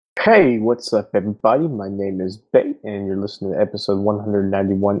Hey, what's up, everybody? My name is Bate, and you're listening to episode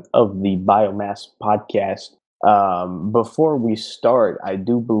 191 of the Biomass Podcast. Before we start, I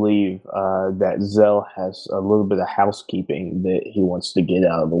do believe that Zell has a little bit of housekeeping that he wants to get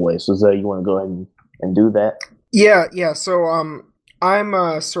out of the way. So, Zell, you want to go ahead and do that? Yeah. I'm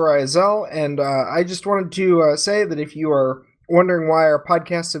Soraya Zell, and I just wanted to say that if you are wondering why our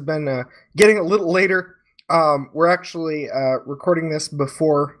podcasts have been getting a little later, we're actually recording this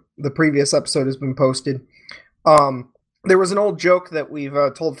before the previous episode has been posted. There was an old joke that we've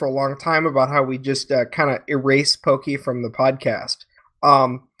told for a long time about how we just kind of erase Pokey from the podcast.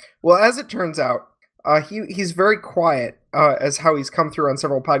 Well, as it turns out, he's very quiet as how he's come through on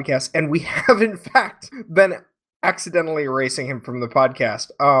several podcasts, and we have in fact been accidentally erasing him from the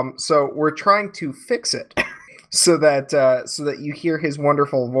podcast. So we're trying to fix it so that you hear his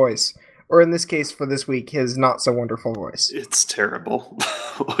wonderful voice, or in this case for this week, his not so wonderful voice. It's terrible.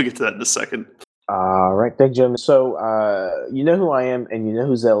 We'll get to that in a second. All right, thank you, Jim. So, you know who I am, and you know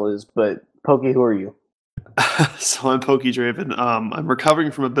who Zell is, but Pokey, who are you? So I'm Pokey Draven. I'm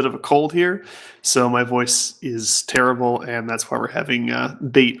recovering from a bit of a cold here, so my voice is terrible, and that's why we're having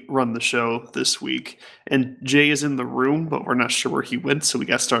Bait run the show this week. And Jay is in the room, but we're not sure where he went, so we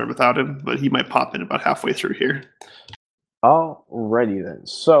got started without him, but he might pop in about halfway through here. Alrighty then.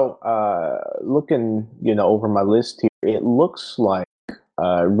 So, looking, over my list here, it looks like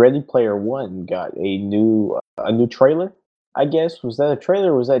Ready Player One got a new trailer. I guess, was that a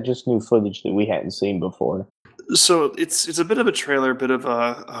trailer, or was that just new footage that we hadn't seen before? So it's a bit of a trailer, a bit of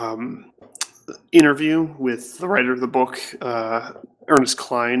a interview with the writer of the book, Ernest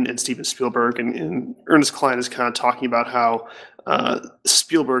Cline and Steven Spielberg, and Ernest Cline is kind of talking about how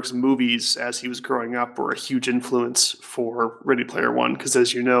Spielberg's movies as he was growing up were a huge influence for Ready Player One, because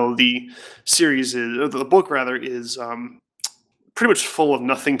as you know, the book rather is pretty much full of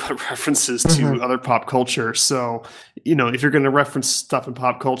nothing but references to other pop culture. So, if you're going to reference stuff in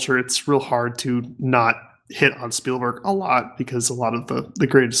pop culture, it's real hard to not hit on Spielberg a lot, because a lot of the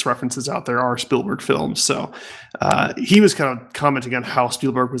greatest references out there are Spielberg films. So he was kind of commenting on how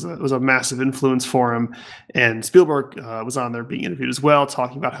Spielberg was a massive influence for him. And Spielberg was on there being interviewed as well,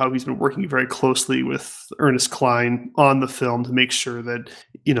 talking about how he's been working very closely with Ernest Cline on the film to make sure that,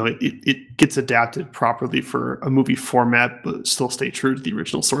 it gets adapted properly for a movie format, but still stay true to the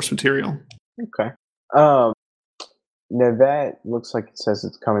original source material. Okay. Now that looks like it says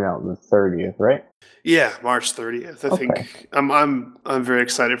it's coming out on the 30th, right? Yeah, March 30th. I think I'm very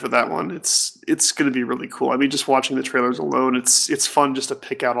excited for that one. It's going to be really cool. I mean, just watching the trailers alone, it's fun just to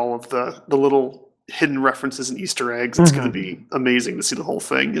pick out all of the little hidden references and Easter eggs. It's going to be amazing to see the whole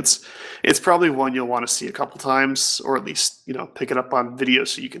thing. It's probably one you'll want to see a couple times, or at least pick it up on video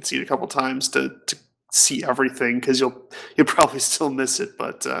so you can see it a couple times to see everything, because you'll probably still miss it,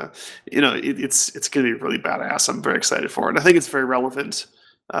 but it's going to be really badass. I'm very excited for it. I think it's very relevant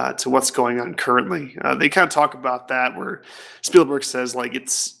to what's going on currently. They kind of talk about that, where Spielberg says like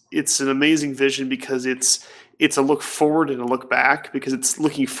it's an amazing vision because it's a look forward and a look back, because it's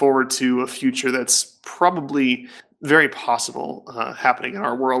looking forward to a future that's probably very possible happening in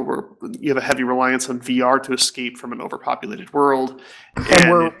our world, where you have a heavy reliance on VR to escape from an overpopulated world.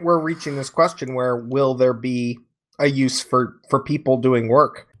 And we're reaching this question where will there be a use for people doing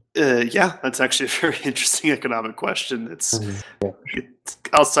work? Yeah, that's actually a very interesting economic question. It's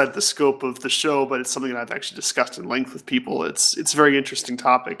outside the scope of the show, but it's something that I've actually discussed in length with people. It's a very interesting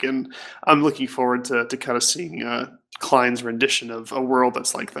topic, and I'm looking forward to kind of seeing Cline's rendition of a world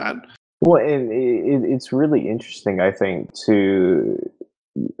that's like that. Well, and it's really interesting, I think, to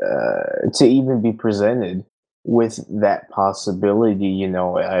even be presented with that possibility.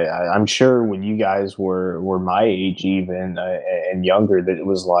 I'm sure when you guys were my age, even and younger, that it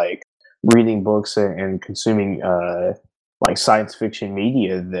was like reading books and consuming like science fiction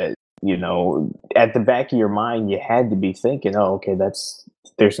media, that at the back of your mind you had to be thinking, oh, okay,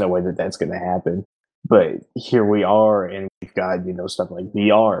 there's no way that that's going to happen. But here we are, and we've got stuff like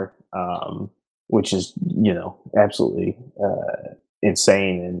VR, which is absolutely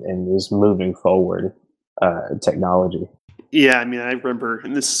insane and is moving forward technology. Yeah, I mean, I remember,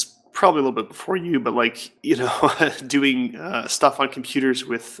 and this is probably a little bit before you, but doing stuff on computers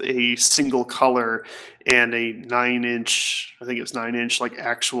with a single color and a 9-inch, I think it was 9-inch, like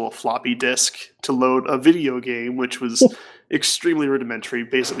actual floppy disk to load a video game, which was extremely rudimentary,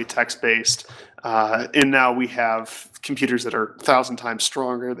 basically text-based. And now we have computers that are 1,000 times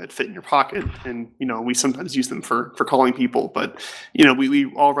stronger, that fit in your pocket, and we sometimes use them for calling people. But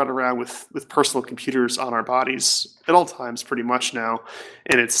we all run around with personal computers on our bodies at all times, pretty much now,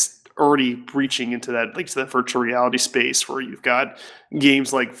 and it's already reaching into that, like, to that virtual reality space where you've got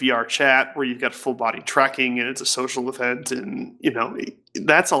games like VR Chat, where you've got full body tracking and it's a social event, and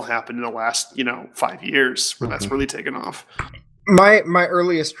that's all happened in the last 5 years where that's really taken off. My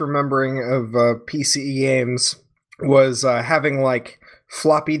earliest remembering of PC games was having like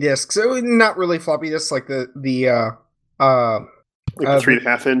floppy disks. Not really floppy disks, like the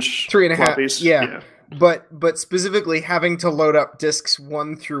 3.5 inch 3.5 floppies. Yeah. But specifically having to load up discs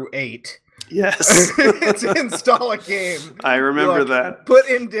 1 through 8. Yes. To install a game. I remember that. Put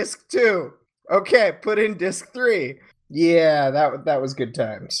in disc 2. Okay, put in disc 3. Yeah, that was good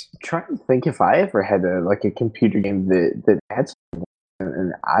times. I'm trying to think if I ever had a computer game that had something,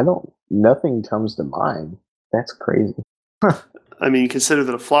 and nothing comes to mind. That's crazy. I mean, consider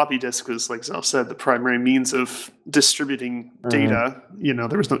that a floppy disk was, like Zell said, the primary means of distributing data.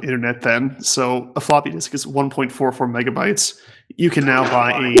 There was no internet then. So a floppy disk is 1.44 megabytes. You can now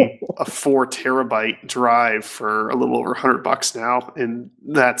buy a 4 terabyte drive for a little over $100 now, and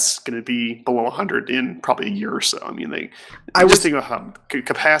that's going to be below 100 in probably a year or so. I mean, I was thinking about how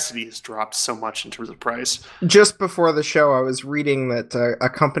capacity has dropped so much in terms of price. Just before the show, I was reading that a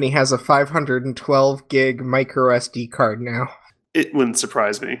company has a 512 gig micro SD card now. It wouldn't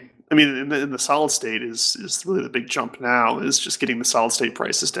surprise me. I mean, in the solid state is really the big jump now, is just getting the solid state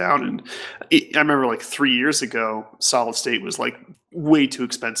prices down. And I remember like 3 years ago, solid state was like way too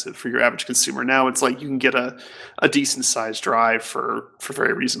expensive for your average consumer. Now it's like you can get a decent sized drive for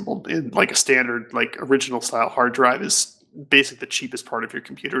very reasonable. And like a standard, like original style hard drive is basically the cheapest part of your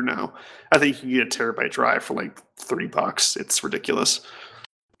computer now. I think you can get a terabyte drive for like $30. It's ridiculous.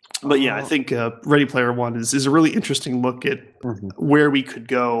 But yeah, I think Ready Player One is a really interesting look at where we could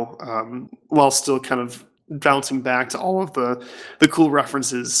go, while still kind of bouncing back to all of the cool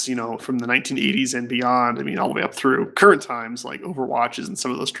references, from the 1980s and beyond. I mean, all the way up through current times, like Overwatches and some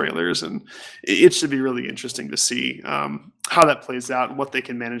of those trailers. And it should be really interesting to see how that plays out and what they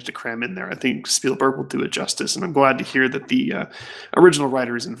can manage to cram in there. I think Spielberg will do it justice, and I'm glad to hear that the original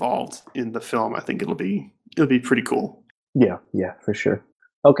writer is involved in the film. I think it'll be pretty cool. Yeah, for sure.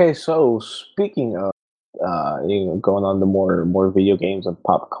 Okay, so speaking of going on to more video games and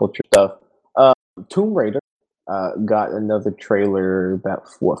pop culture stuff, Tomb Raider got another trailer about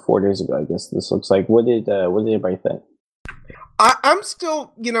 4 days ago. I guess this looks like. What did everybody think? I'm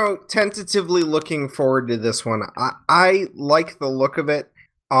still tentatively looking forward to this one. I like the look of it.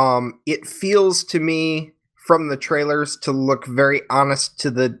 It feels to me from the trailers to look very honest to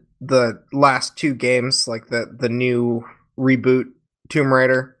the last 2 games, like the new reboot Tomb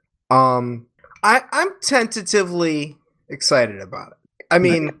Raider. I'm tentatively excited about it. I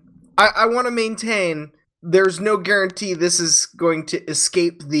mean, I want to maintain there's no guarantee this is going to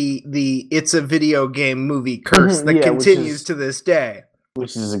escape the it's a video game movie curse that continues to this day.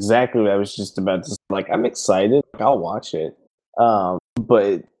 Which is exactly what I was just about to say. Like, I'm excited. I'll watch it.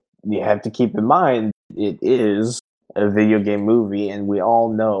 But you have to keep in mind it is a video game movie, and we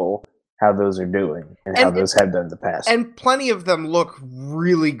all know how those are doing and how those have done in the past. And plenty of them look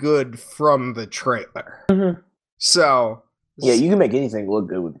really good from the trailer. So yeah, you can make anything look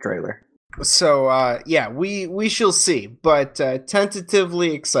good with the trailer. So we shall see, but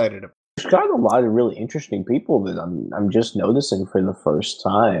tentatively excited. There's got a lot of really interesting people that I'm just noticing for the first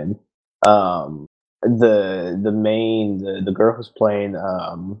time. The girl who's playing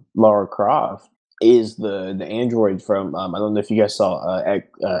Lara Croft is the android from I don't know if you guys saw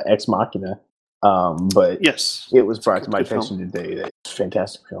Ex Machina, but yes, it was brought to my attention today. That's a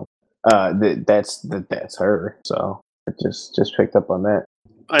fantastic film. That's her. So I just picked up on that.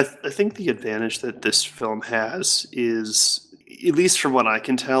 I think the advantage that this film has is, at least from what I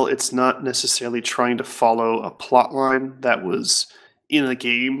can tell, it's not necessarily trying to follow a plot line that was in a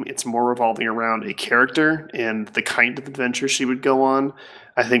game. It's more revolving around a character and the kind of adventure she would go on.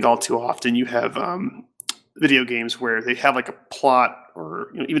 I think all too often you have video games where they have like a plot,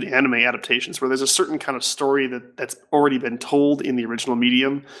 or even anime adaptations where there's a certain kind of story that's already been told in the original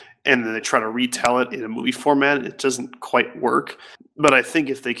medium, and then they try to retell it in a movie format. It doesn't quite work. But I think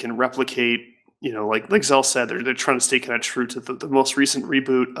if they can replicate, like Zell said, they're trying to stay kind of true to the most recent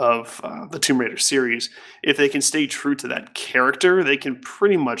reboot of the Tomb Raider series. If they can stay true to that character, they can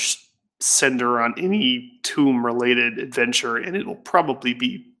pretty much send her on any Tomb-related adventure, and it will probably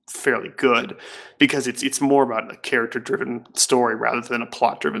be fairly good, because it's more about a character-driven story rather than a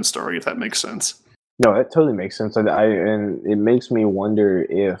plot-driven story, if that makes sense. No, that totally makes sense. And it makes me wonder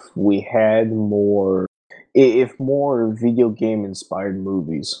if we had more video game inspired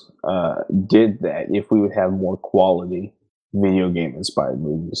movies did that, if we would have more quality video game inspired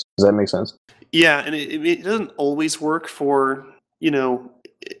movies. Does that make sense? Yeah, and it doesn't always work for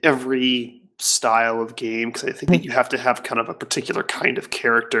every style of game, because I think that you have to have kind of a particular kind of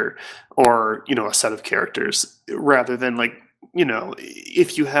character or, a set of characters rather than like,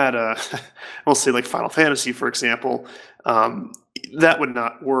 if you had we'll say like Final Fantasy, for example, that would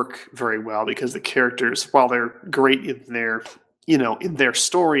not work very well because the characters, while they're great in their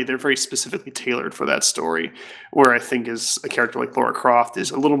story, they're very specifically tailored for that story. Where I think is a character like Lara Croft is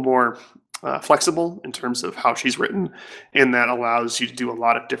a little more flexible in terms of how she's written, and that allows you to do a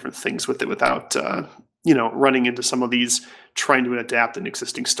lot of different things with it without running into some of these trying to adapt an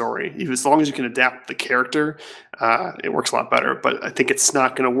existing story. As long as you can adapt the character, it works a lot better. But I think it's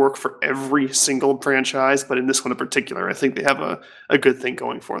not going to work for every single franchise. But in this one in particular, I think they have a good thing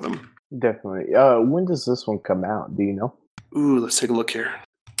going for them. Definitely. When does this one come out? Do you know? Ooh, let's take a look here.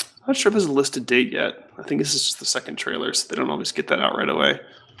 I'm not sure if there's a listed date yet. I think this is just the second trailer, so they don't always get that out right away.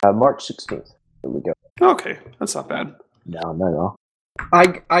 March 16th. There we go. Okay, that's not bad. No, not at all.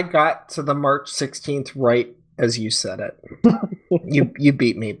 I got to the March 16th right as you said it. You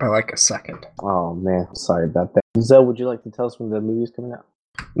beat me by like a second. Oh man, sorry about that. Zell, would you like to tell us when the movie's coming out?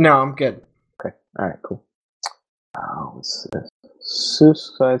 No, I'm good. Okay, all right, cool. What's this?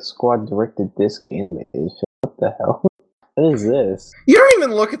 Suicide Squad directed disc animated. What the hell? What is this? You don't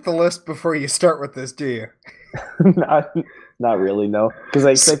even look at the list before you start with this, do you? Not really, no. Because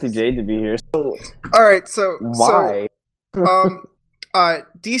I expected Jade to be here. So all right, so why?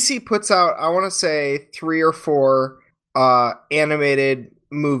 DC puts out, I want to say, 3 or 4 animated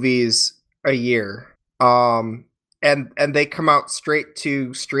movies a year. And they come out straight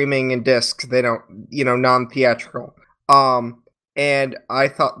to streaming and discs. They don't, non-theatrical. And I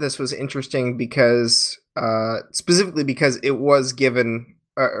thought this was interesting because, specifically because it was given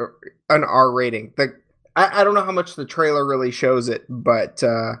an R rating. I don't know how much the trailer really shows it, but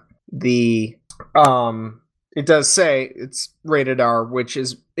it does say it's rated R, which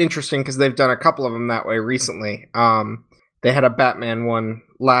is interesting because they've done a couple of them that way recently. They had a Batman one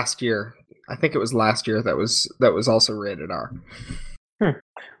last year. I think it was last year that was also rated R.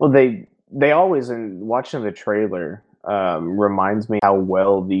 Well, they always, in watching the trailer, reminds me how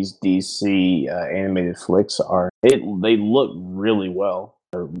well these DC animated flicks are. They look really well.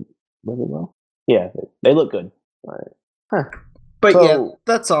 Really well. Yeah, they look good. All right. Huh. But yeah,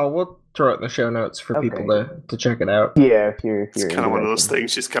 that's all. We'll throw it in the show notes for people to check it out. Yeah, if you're it's kind of one of those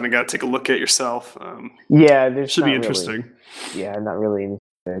things. You just kind of got to take a look at yourself. Yeah, there should be interesting. Not really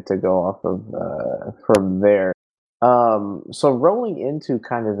anything to go off of from there. So rolling into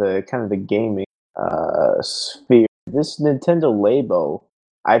kind of the gaming sphere, this Nintendo Labo,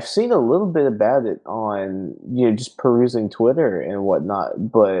 I've seen a little bit about it on just perusing Twitter and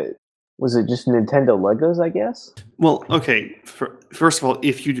whatnot, but was it just Nintendo Legos, I guess? Well, okay. First of all,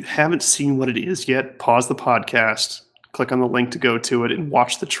 if you haven't seen what it is yet, pause the podcast, click on the link to go to it, and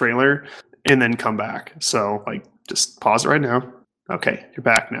watch the trailer, and then come back. So, just pause it right now. Okay, you're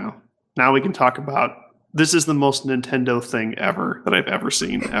back now. Now we can talk about this is the most Nintendo thing ever that I've ever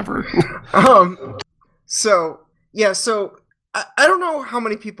seen, ever. So I don't know how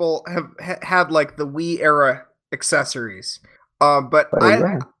many people have had the Wii era accessories, but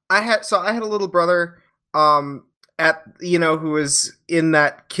I had a little brother who was in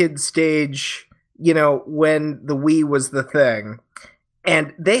that kid stage, when the Wii was the thing.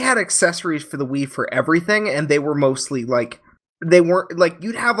 And they had accessories for the Wii for everything, and they were mostly they weren't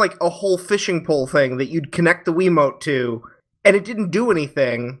you'd have a whole fishing pole thing that you'd connect the Wiimote to, and it didn't do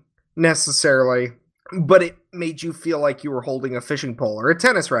anything necessarily, but it made you feel like you were holding a fishing pole or a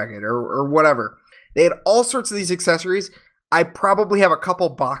tennis racket or whatever. They had all sorts of these accessories. I probably have a couple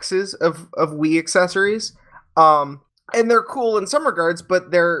boxes of Wii accessories, and they're cool in some regards, but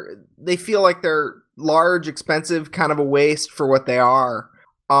they feel like they're large, expensive, kind of a waste for what they are.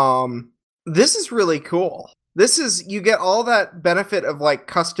 This is really cool. You get all that benefit of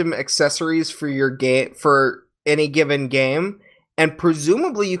custom accessories for your game, for any given game, and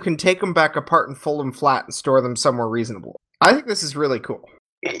presumably you can take them back apart and fold them flat and store them somewhere reasonable. I think this is really cool.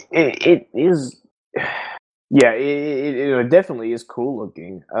 It is. Yeah, it definitely is cool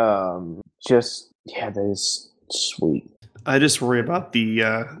looking. That is sweet. I just worry about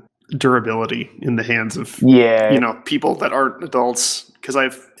the durability in the hands of people that aren't adults. Because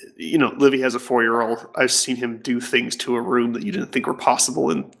Livy has a 4-year-old. I've seen him do things to a room that you didn't think were possible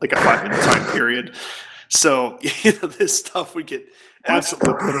in a 5-minute time period. So this stuff would get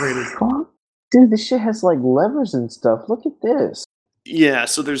absolutely obliterated. Dude, this shit has levers and stuff. Look at this. Yeah,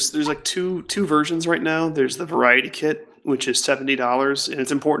 so there's two versions right now. There's the variety kit, which is $70, and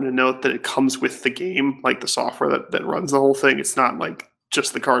it's important to note that it comes with the game, the software that runs the whole thing. It's not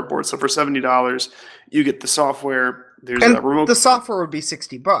just the cardboard. So for $70, you get the software, There's And a remote. the software would be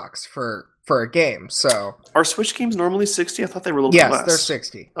 $60 for a game. So Are Switch games normally 60? I thought they were a little bit less. yes, they're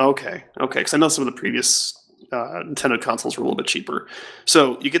 60. Okay, because I know some of the previous Nintendo consoles were a little bit cheaper.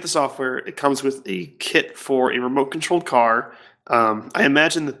 So you get the software. It comes with a kit for a remote-controlled car. I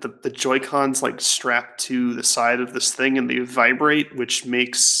imagine that the Joy-Cons like strap to the side of this thing and they vibrate, which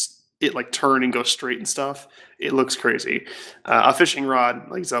makes it like turn and go straight and stuff. It looks crazy. A fishing rod,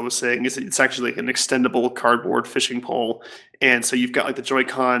 like as I was saying, it's actually like an extendable cardboard fishing pole. And so you've got like the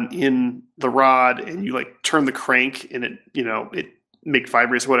Joy-Con in the rod and you like turn the crank and it make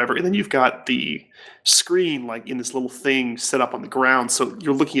vibrates or whatever. And then you've got the screen like in this little thing set up on the ground. So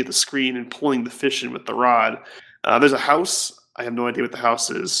you're looking at the screen and pulling the fish in with the rod. There's a house. I have no idea what the house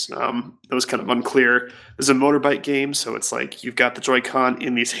is. It was kind of unclear. There's a motorbike game, so it's like you've got the Joy-Con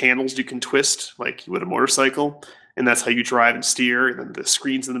in these handles you can twist like you would a motorcycle, and that's how you drive and steer. And then the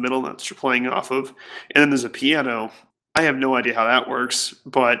screen's in the middle, that's what you're playing off of. And then there's a piano. I have no idea how that works,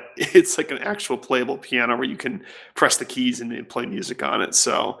 but it's like an actual playable piano where you can press the keys and play music on it.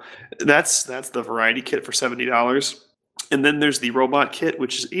 So that's the variety kit for $70. And then there's the robot kit,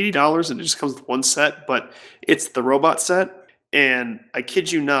 which is $80, and it just comes with one set, but it's the robot set. And I kid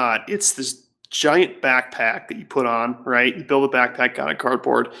you not, it's this giant backpack that you put on, right? You build a backpack out of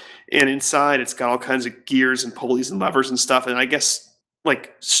cardboard, and inside it's got all kinds of gears and pulleys and levers and stuff. And I guess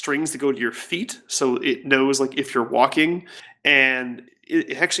like strings that go to your feet, so it knows like if you're walking. And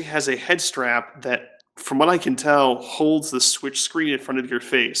it actually has a head strap that, from what I can tell, holds the Switch screen in front of your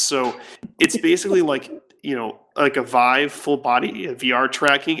face. So it's basically like like a Vive full body VR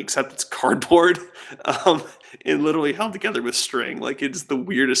tracking, except it's cardboard. And literally held together with string. Like it's the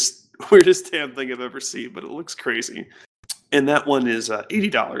weirdest damn thing I've ever seen, but it looks crazy. And that one is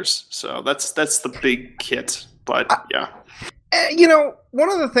 $80. So that's the big kit. But yeah. One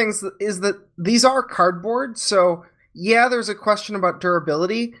of the things is that these are cardboard, so yeah, there's a question about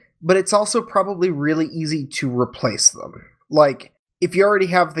durability, but it's also probably really easy to replace them. Like, if you already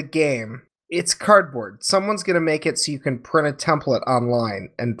have the game, it's cardboard. Someone's going to make it so you can print a template online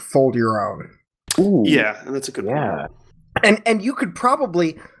and fold your own. Ooh, yeah, and that's a good point. And you could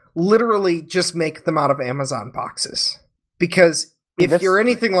probably literally just make them out of Amazon boxes. Because if you're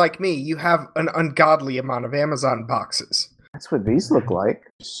anything like me, you have an ungodly amount of Amazon boxes. That's what these look like.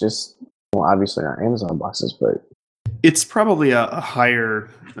 It's just, well, obviously not Amazon boxes, but it's probably a higher,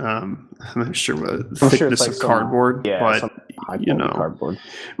 I'm not sure what thickness of cardboard, but cardboard.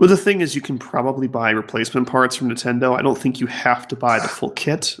 Well, the thing is, you can probably buy replacement parts from Nintendo. I don't think you have to buy the full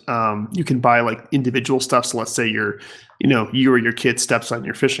kit. You can buy like individual stuff. So let's say you or your kid steps on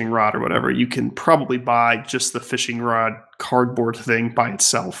your fishing rod or whatever. You can probably buy just the fishing rod cardboard thing by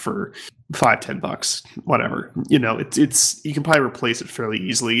itself for $5-10, whatever. It's you can probably replace it fairly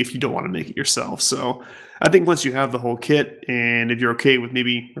easily if you don't want to make it yourself. So I think once you have the whole kit, and if you're okay with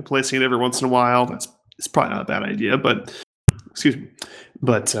maybe replacing it every once in a while, it's probably not a bad idea. But excuse me.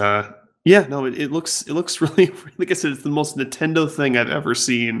 But it looks really, like I said, it's the most Nintendo thing I've ever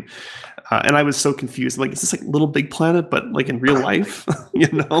seen. And I was so confused. Like, is this like Little Big Planet, but like in real life?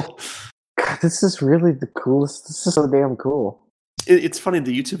 God, this is really the coolest. This is so damn cool. It's funny, in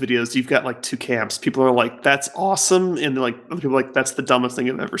the YouTube videos, you've got like two camps. People are like, that's awesome. And they're like, other people are like, that's the dumbest thing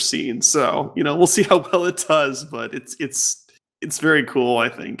I've ever seen. So, we'll see how well it does, but it's very cool, I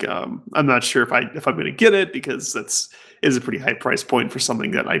think. I'm not sure if I'm going to get it, because is a pretty high price point for something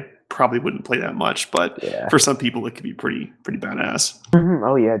that I probably wouldn't play that much. But for some people, it could be pretty badass. Mm-hmm.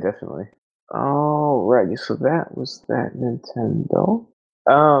 Oh yeah, definitely. Alrighty, so that was that Nintendo.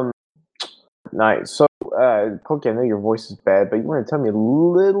 Nice. So, Pokey, I know your voice is bad, but you want to tell me a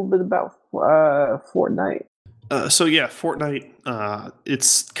little bit about Fortnite? Fortnite.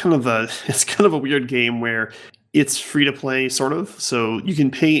 It's kind of a weird game where it's free to play, sort of. So you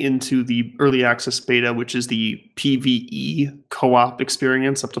can pay into the early access beta, which is the PvE co-op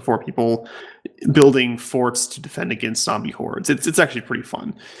experience, up to 4 people building forts to defend against zombie hordes. It's actually pretty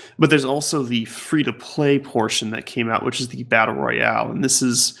fun. But there's also the free to play portion that came out, which is the Battle Royale, and this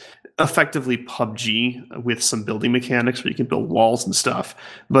is effectively PUBG with some building mechanics where you can build walls and stuff.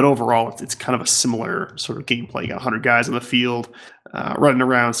 But overall, it's kind of a similar sort of gameplay. You got 100 guys on the field, running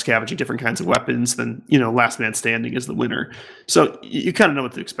around, scavenging different kinds of weapons. Then, last man standing is the winner. So you kind of know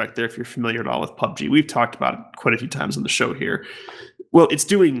what to expect there if you're familiar at all with PUBG. We've talked about it quite a few times on the show here. Well, it's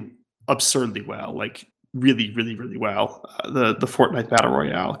doing absurdly well, like really, really, really well. The Fortnite Battle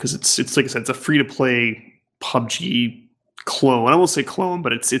Royale, because it's like I said, it's a free-to-play PUBG clone. I won't say clone,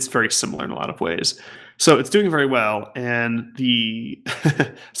 but it's very similar in a lot of ways. So it's doing very well. And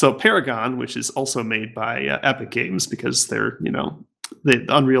so Paragon, which is also made by Epic Games, because they're the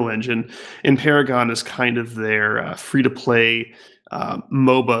Unreal Engine, and Paragon is kind of their free-to-play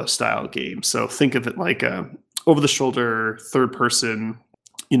MOBA style game. So think of it like a over-the-shoulder third-person,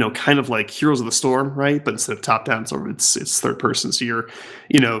 kind of like Heroes of the Storm, right? But instead of top-down, it's third-person. So you're,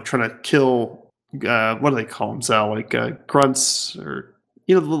 trying to kill, what do they call them, Zal? Like grunts, or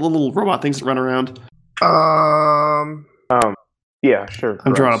the little robot things that run around. Yeah, sure.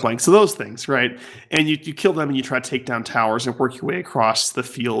 I'm drawing a blank. So those things, right? And you kill them and you try to take down towers and work your way across the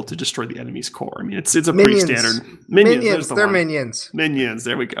field to destroy the enemy's core. I mean, it's a Minions. pretty standard Minions. They're minions. Minions.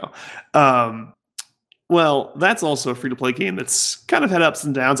 There we go. Well, that's also a free-to-play game that's kind of had ups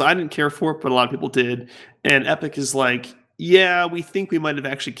and downs. I didn't care for it, but a lot of people did. And Epic is like, yeah, we think we might have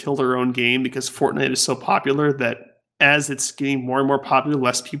actually killed our own game because Fortnite is so popular that as it's getting more and more popular,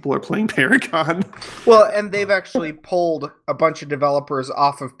 less people are playing Paragon. Well, and they've actually pulled a bunch of developers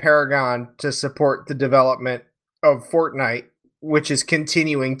off of Paragon to support the development of Fortnite, which is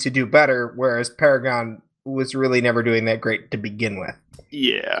continuing to do better, whereas Paragon was really never doing that great to begin with.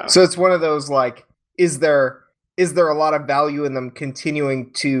 Yeah. So it's one of those, like, is there a lot of value in them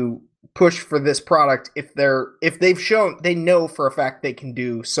continuing to push for this product if they've shown they know for a fact they can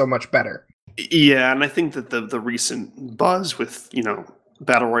do so much better? Yeah, and I think that the recent buzz with,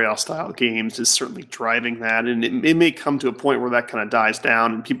 Battle Royale style games is certainly driving that. And it may come to a point where that kind of dies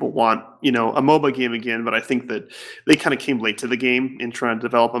down and people want, a MOBA game again. But I think that they kind of came late to the game in trying to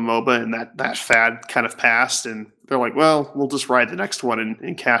develop a MOBA, and that fad kind of passed. And they're like, well, we'll just ride the next one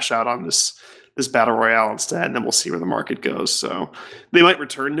and cash out on this Battle Royale instead, and then we'll see where the market goes. So they might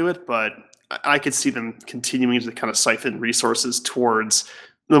return to it, but I could see them continuing to kind of siphon resources towards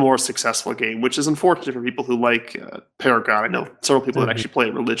the more successful game, which is unfortunate for people who like Paragon. I know several people that actually play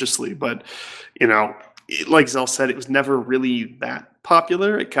it religiously, but like Zell said, it was never really that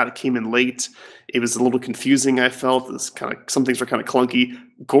popular. It kind of came in late. It was a little confusing. I felt some things were kind of clunky.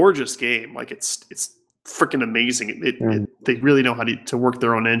 Gorgeous game, like it's freaking amazing. They really know how to work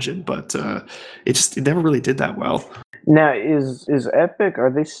their own engine, but it never really did that well. Now, is Epic,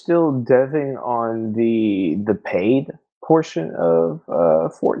 are they still deving on the paid portion of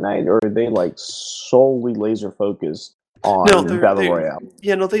Fortnite, or are they like solely laser focused on Battle Royale?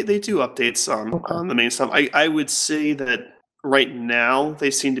 Yeah, no, they do updates on the main stuff. I would say that right now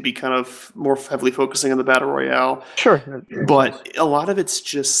they seem to be kind of more heavily focusing on the Battle Royale. Sure. But a lot of it's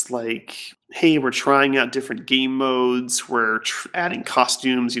just like, hey, we're trying out different game modes, we're adding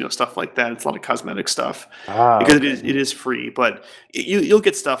costumes, stuff like that. It's a lot of cosmetic stuff because it is free. But you'll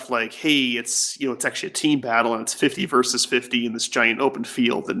get stuff like, hey, it's it's actually a team battle and it's 50 versus 50 in this giant open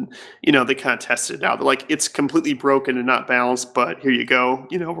field, and they kind of tested it out. They're like, it's completely broken and not balanced, but here you go.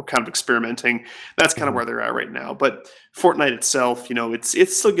 We're kind of experimenting. That's kind of where they're at right now. But Fortnite itself, it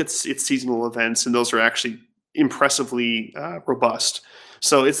still gets its seasonal events, and those are actually impressively robust.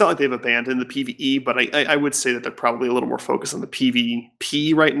 So it's not like they've abandoned the PvE, but I would say that they're probably a little more focused on the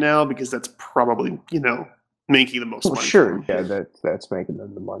PvP right now because that's probably, making the most money. Sure, yeah, that's making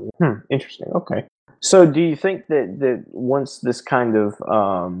them the money. Interesting. Okay. So do you think that once this kind of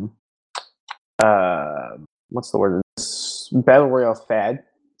what's the word? This Battle Royale fad,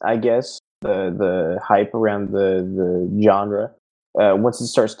 I guess, the hype around the genre, once it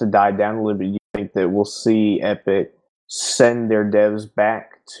starts to die down a little bit, you think that we'll see Epic send their devs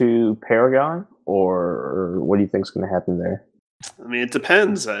back to Paragon, or what do you think is going to happen there? I mean, it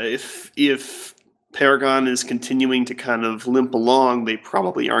depends. If Paragon is continuing to kind of limp along, they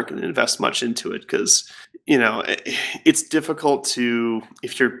probably aren't going to invest much into it because it's difficult to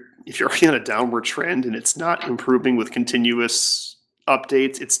if you're already on a downward trend and it's not improving with continuous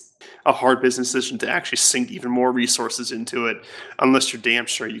updates. It's a hard business decision to actually sink even more resources into it unless you're damn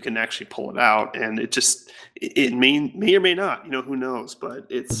sure you can actually pull it out. And it may or may not, who knows, but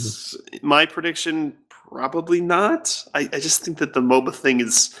it's my prediction, probably not. I just think that the MOBA thing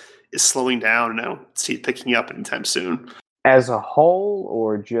is slowing down, and I don't see it picking up anytime soon. As a whole,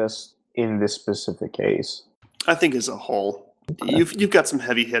 or just in this specific case? I think as a whole. Okay. You've got some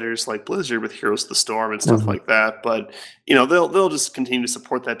heavy hitters like Blizzard with Heroes of the Storm and stuff like that, but they'll just continue to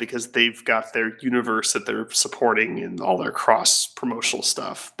support that because they've got their universe that they're supporting and all their cross promotional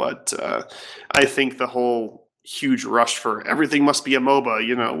stuff. But I think the whole huge rush for everything must be a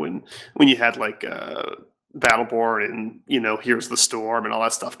MOBA, when you had like Battleborn and Heroes of the Storm and all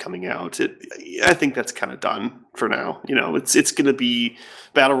that stuff coming out, I think that's kind of done for now. It's going to be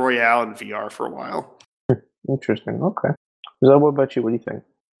Battle Royale and VR for a while. Interesting. Okay. So what about you? What do you think?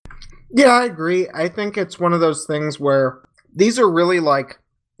 Yeah, I agree. I think it's one of those things where these are really like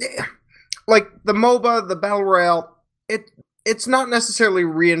the MOBA, the Battle Royale. It's not necessarily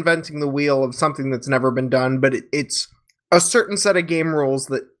reinventing the wheel of something that's never been done, but it's a certain set of game rules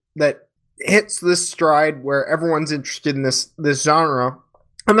that hits this stride where everyone's interested in this genre,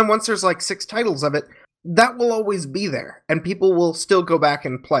 and then once there's like 6 titles of it, that will always be there, and people will still go back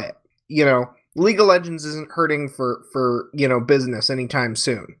and play it. League of Legends isn't hurting for business anytime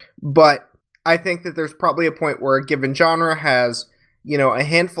soon, but I think that there's probably a point where a given genre has a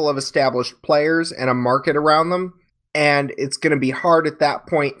handful of established players and a market around them, and it's going to be hard at that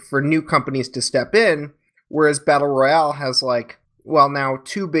point for new companies to step in, whereas Battle Royale has now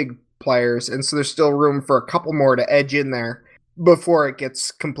 2 big players, and so there's still room for a couple more to edge in there before it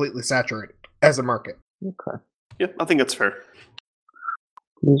gets completely saturated as a market. Okay. Yeah, I think that's fair.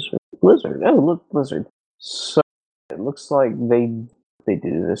 Blizzard. Oh, look, Blizzard. So it looks like they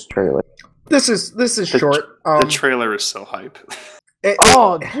do this trailer. This is short. The trailer is so hype.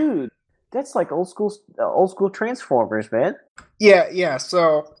 Dude, that's like old school Transformers, man. Yeah.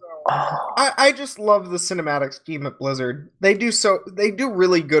 So I just love the cinematic team at Blizzard. They do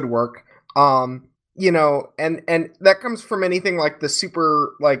really good work. And that comes from anything like the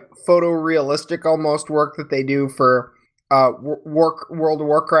super photorealistic almost work that they do for World of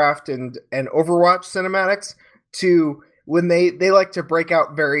Warcraft and Overwatch cinematics, to when they like to break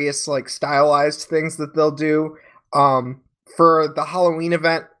out various stylized things that they'll do. For the Halloween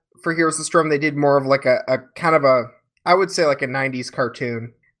event for Heroes of the Storm, they did more of a kind of I would say a 90s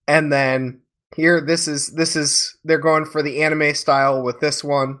cartoon. And then here, this is they're going for the anime style with this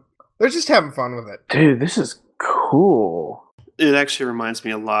one. They're just having fun with it. Dude, this is cool. It actually reminds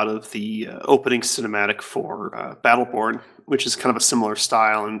me a lot of the opening cinematic for Battleborn, which is kind of a similar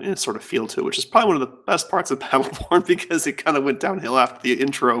style and sort of feel to it, which is probably one of the best parts of Battleborn because it kind of went downhill after the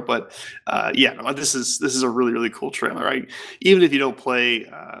intro. But this is a really, really cool trailer. Even if you don't play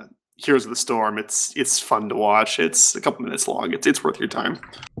Heroes of the Storm, it's fun to watch. It's a couple minutes long. It's worth your time.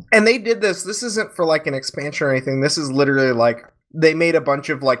 And they did this. This isn't for an expansion or anything. This is literally they made a bunch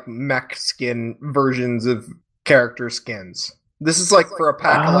of mech skin versions of character skins. This is for a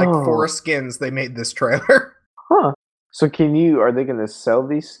pack of 4 skins. They made this trailer. Huh. So are they going to sell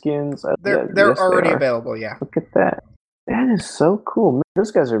these skins? They're already available, yeah. Look at that. That is so cool. Man, those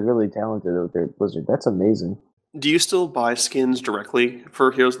guys are really talented out there at Blizzard. That's amazing. Do you still buy skins directly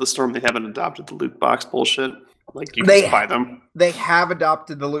for Heroes of the Storm? They haven't adopted the loot box bullshit? You just buy them? They have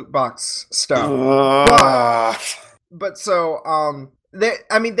adopted the loot box stuff. But so, they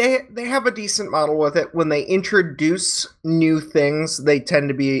have a decent model with it. When they introduce new things, they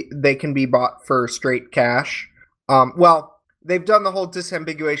can be bought for straight cash. They've done the whole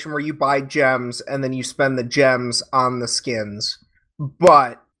disambiguation where you buy gems and then you spend the gems on the skins.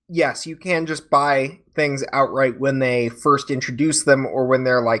 But yes, you can just buy things outright when they first introduce them or when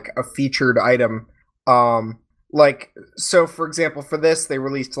they're a featured item. So for example, for this, they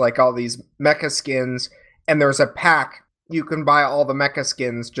released all these mecha skins, and there's a pack. You can buy all the mecha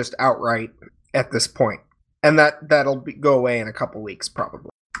skins just outright at this point. And that'll go away in a couple weeks, probably.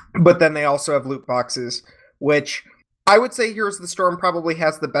 But then they also have loot boxes, which I would say Heroes of the Storm probably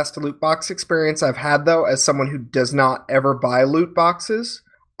has the best loot box experience I've had, though, as someone who does not ever buy loot boxes.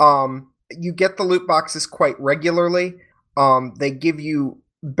 You get the loot boxes quite regularly. They give you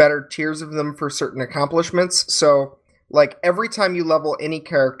better tiers of them for certain accomplishments. So every time you level any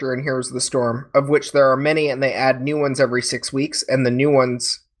character in Heroes of the Storm, of which there are many, and they add new ones every 6 weeks, and the new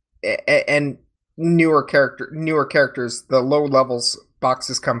ones and newer characters, the low levels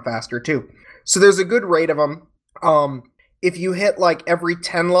boxes come faster too. So there's a good rate of them. If you hit every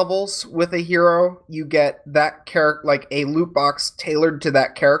 10 levels with a hero, you get that character a loot box tailored to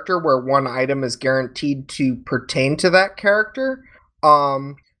that character, where one item is guaranteed to pertain to that character.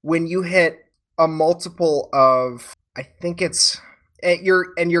 When you hit a multiple of, I think it's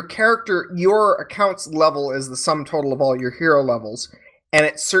your account's level is the sum total of all your hero levels, and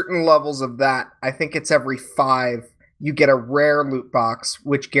at certain levels of that, I think it's every 5, you get a rare loot box,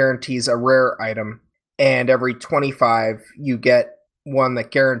 which guarantees a rare item, and every 25, you get one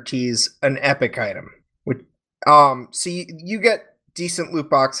that guarantees an epic item. So you get decent loot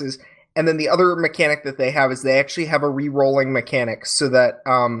boxes, and then the other mechanic that they have is they actually have a re-rolling mechanic, so that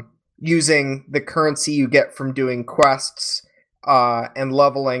using the currency you get from doing quests and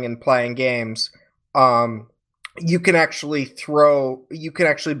leveling and playing games, you can actually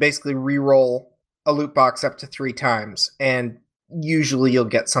basically re-roll a loot box up to 3 times, and usually you'll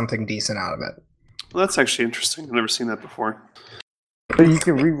get something decent out of it. Well, that's actually interesting. I've never seen that before. But you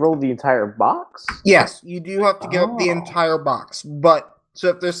can re-roll the entire box? Yes, you do have to get the entire box, but so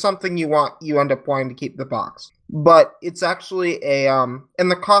if there's something you want, you end up wanting to keep the box. But it's actually and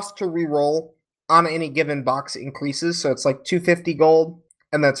the cost to re-roll on any given box increases, so it's 250 gold,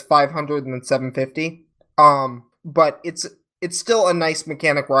 and that's 500 and then 750. but it's still a nice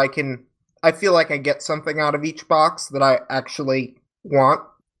mechanic where I feel like I get something out of each box that I actually want,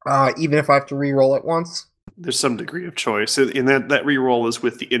 even if I have to re-roll it once. There's some degree of choice, and that re-roll is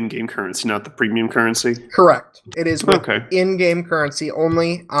with the in-game currency, not the premium currency. Correct. It is with in-game currency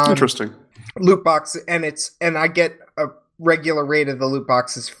only on Interesting. Loot boxes, and I get a regular rate of the loot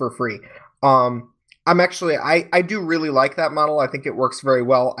boxes for free. I do really like that model. I think it works very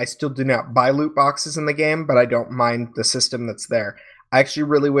well. I still do not buy loot boxes in the game, but I don't mind the system that's there. I actually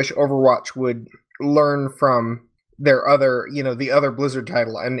really wish Overwatch would learn from their other, the other Blizzard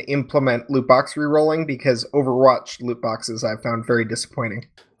title and implement loot box rerolling, because Overwatch loot boxes I've found very disappointing.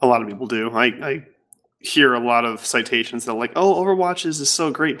 A lot of people do. I hear a lot of citations that are like, oh, Overwatch is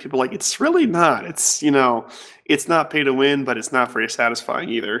so great. People are like, it's really not. It's, it's not pay to win, but it's not very satisfying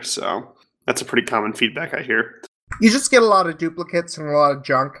either. So that's a pretty common feedback I hear. You just get a lot of duplicates and a lot of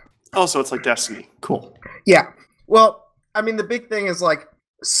junk. Oh, so it's like Destiny. Cool. Yeah. Well, I mean, the big thing is like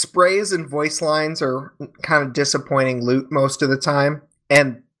sprays and voice lines are kind of disappointing loot most of the time,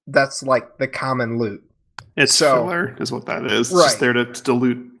 and that's like the common loot. It's filler is what that is. It's right. Just there to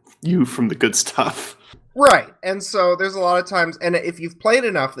dilute you from the good stuff. Right. And so there's a lot of times, and if you've played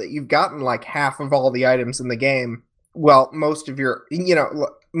enough that you've gotten like half of all the items in the game, well, most of your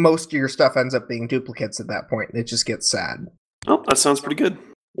stuff ends up being duplicates at that point, and it just gets sad. Oh, that sounds pretty good.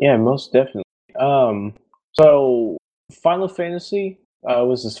 Yeah, most definitely. So Final Fantasy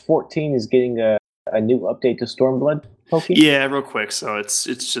was this 14 is getting a new update to Stormblood. Pokey? Yeah, real quick. So it's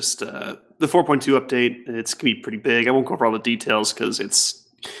just the 4.2 update. It's gonna be pretty big. I won't go over all the details because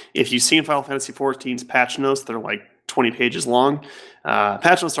if you've seen Final Fantasy 14's patch notes, they're like 20 pages long.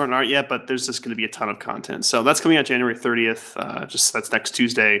 Patch notes aren't out yet, but there's just going to be a ton of content. So that's coming out January 30th. That's next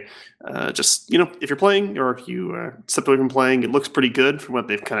Tuesday. If you're playing or if you stepped away from playing, it looks pretty good from what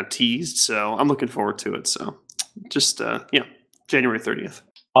they've kind of teased. So I'm looking forward to it. So January 30th.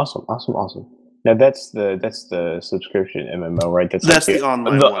 Awesome. Now that's the subscription MMO, right? That's the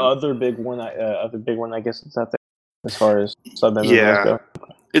online the one. Other big one, I guess it's out there as far as sub MMOs go.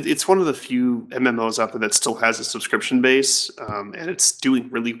 It's one of the few MMOs out there that still has a subscription base, and it's doing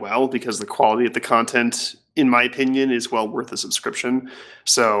really well because the quality of the content, in my opinion, is well worth a subscription.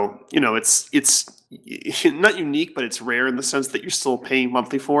 So, it's not unique, but it's rare in the sense that you're still paying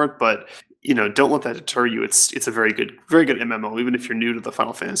monthly for it. But, don't let that deter you. It's a very good MMO, even if you're new to the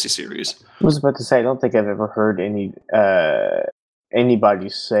Final Fantasy series. I was about to say, I don't think I've ever heard anybody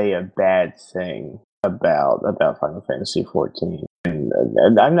say a bad thing about Final Fantasy 14.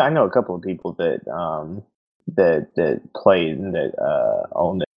 And I know a couple of people that played and that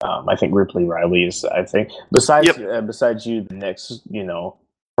own it. I think Ripley Riley is. I think besides you, the next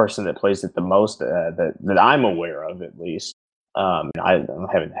person that plays it the most that I'm aware of, at least. I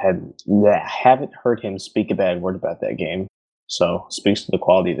haven't heard him speak a bad word about that game. So speaks to the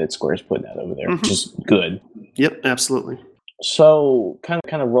quality that Square's putting out over there, which is good. Yep, absolutely. So kind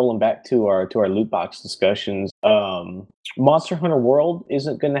of rolling back to our loot box discussions. Monster Hunter World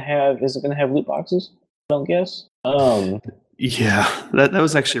isn't gonna have loot boxes, I don't guess. Yeah, that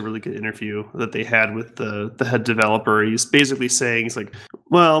was actually a really good interview that they had with the head developer. He's basically saying, he's like,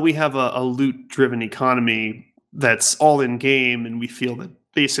 well, we have a loot driven economy that's all in game, and we feel that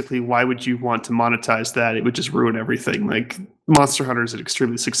basically, why would you want to monetize that? It would just ruin everything. Like, Monster Hunter is an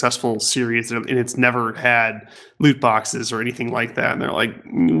extremely successful series, and it's never had loot boxes or anything like that. And they're like,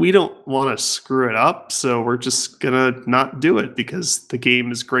 we don't want to screw it up, so we're just gonna not do it because the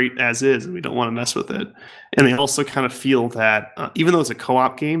game is great as is, and we don't want to mess with it. And they also kind of feel that even though it's a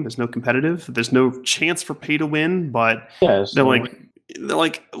co-op game, there's no competitive, there's no chance for pay to win, but they're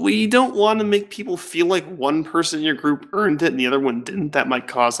like, we don't want to make people feel like one person in your group earned it and the other one didn't. That might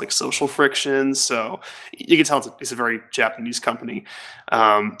cause like social friction. So you can tell it's a very Japanese company.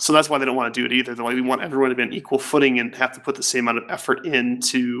 So that's why they don't want to do it either. They're like, we want everyone to be on equal footing and have to put the same amount of effort in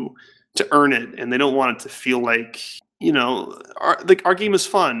to earn it. And they don't want it to feel like, our game is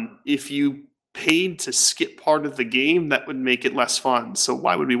fun. If you paid to skip part of the game, that would make it less fun. So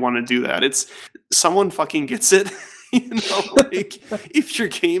why would we want to do that? It's someone fucking gets it. If your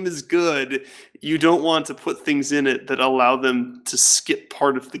game is good, you don't want to put things in it that allow them to skip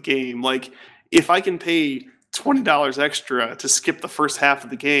part of the game. Like, if I can pay $20 extra to skip the first half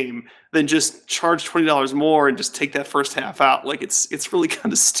of the game, then just charge $20 more and just take that first half out. Like, it's really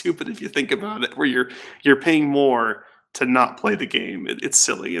kind of stupid if you think about it, where you're paying more to not play the game. It's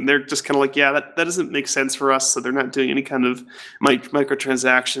silly. And they're just kind of like, yeah, that doesn't make sense for us. So they're not doing any kind of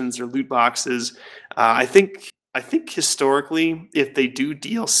microtransactions or loot boxes. I think I think historically, if they do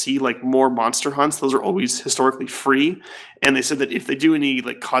DLC like more monster hunts, those are always historically free. And they said that if they do any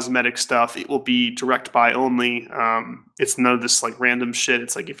like cosmetic stuff, it will be direct buy only. It's none of this like random shit.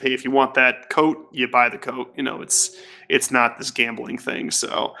 It's like if you want that coat, you buy the coat. It's not this gambling thing.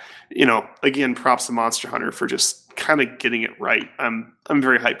 So again, props to Monster Hunter for just kind of getting it right. I'm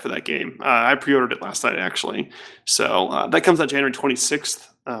very hyped for that game. I pre-ordered it last night actually. So that comes out January 26th.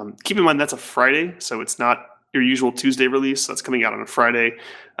 Keep in mind that's a Friday, so it's not your usual Tuesday release. That's coming out on a Friday.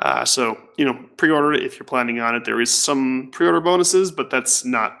 So pre-order it if you're planning on it. There is some pre-order bonuses, but that's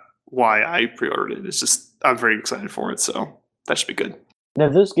not why I pre-ordered it. It's just I'm very excited for it, so that should be good. Now,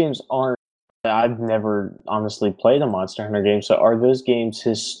 those games aren't. I've never honestly played a Monster Hunter game, so are those games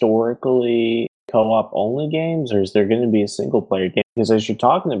historically co-op only games, or is there going to be a single player game? Because as you're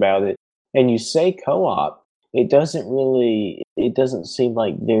talking about it, and you say co-op, it doesn't seem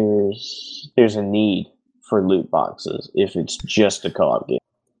like there's a need for loot boxes if it's just a co-op game.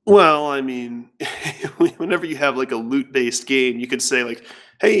 Well, I mean, whenever you have like a loot-based game, you could say like,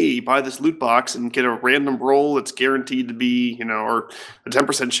 "Hey, buy this loot box and get a random roll that's guaranteed to be, or a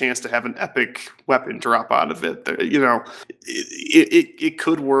 10% chance to have an epic weapon drop out of it." It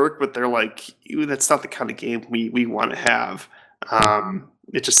could work, but they're like, that's not the kind of game we want to have.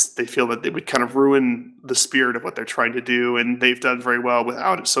 They feel that they would kind of ruin the spirit of what they're trying to do, and they've done very well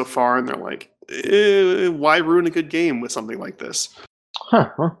without it so far. And they're like, why ruin a good game with something like this?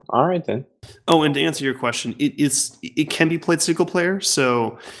 All right then. Oh, and to answer your question, it can be played single player.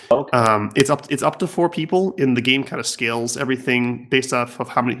 So okay. It's up to 4 people, and the game kind of scales everything based off of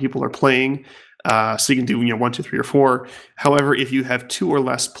how many people are playing. So you can do 1, 2, 3, or 4. However, if you have 2 or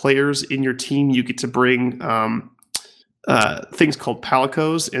less players in your team, you get to bring things called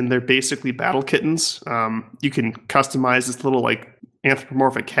palicos, and they're basically battle kittens. You can customize this little like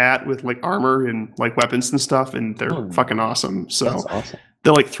anthropomorphic cat with like armor and like weapons and stuff, and they're fucking awesome. So that's awesome.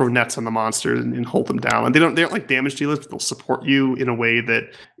 They'll like throw nets on the monsters and hold them down. And they aren't like damage dealers, but they'll support you in a way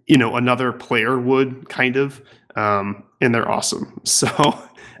that another player would kind of. And they're awesome. So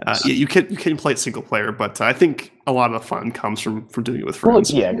you can play it single player, but I think a lot of the fun comes from doing it with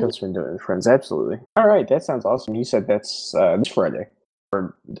friends. Well, yeah, it comes from doing it with friends. Absolutely. All right, that sounds awesome. You said that's this Friday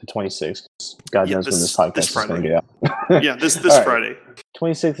or the 26th. God knows when this podcast is going to get out. Yeah, this Friday.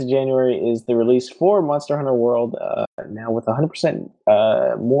 26th of January is the release for Monster Hunter World. Now with 100%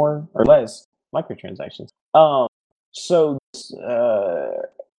 more or less microtransactions. So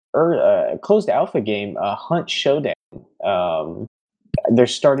closed alpha game, Hunt Showdown. They're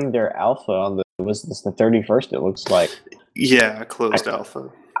starting their alpha on the 31st. It looks like. Yeah, closed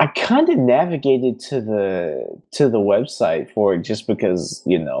alpha. I kind of navigated to the website for it just because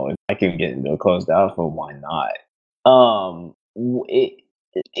if I can get into a closed alpha, why not?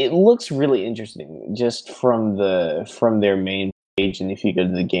 It looks really interesting just from their main page, and if you go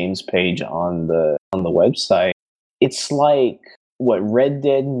to the games page on the website, it's like what Red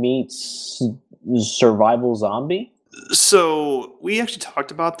Dead meets survival zombie. So we actually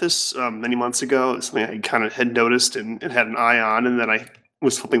talked about this many months ago. It's something I kind of had noticed and had an eye on, and then I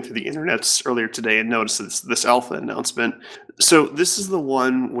was flipping through the internets earlier today and noticed this alpha announcement. So this is the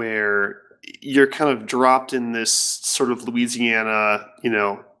one where you're kind of dropped in this sort of Louisiana,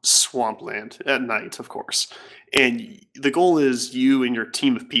 swampland at night, of course. And the goal is you and your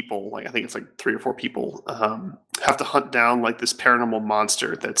team of people, like I think it's like 3 or 4 people, have to hunt down like this paranormal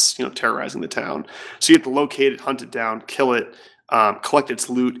monster that's terrorizing the town. So you have to locate it, hunt it down, kill it, collect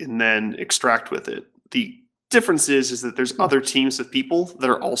its loot, and then extract with it. The difference is that there's other teams of people that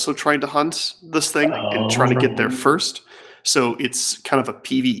are also trying to hunt this thing and trying to get there first. So it's kind of a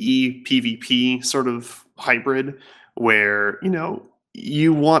PvE, PvP sort of hybrid where,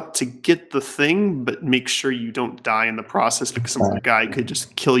 you want to get the thing, but make sure you don't die in the process because some other guy could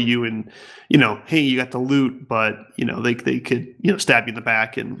just kill you and, hey, you got the loot, but, they could, stab you in the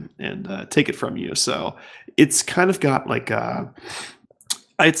back and take it from you. So it's kind of got like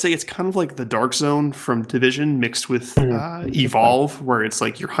I'd say it's kind of like the Dark Zone from Division mixed with Evolve, where it's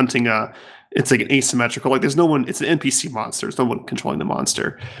like you're hunting it's like an asymmetrical, like there's no one, it's an NPC monster, there's no one controlling the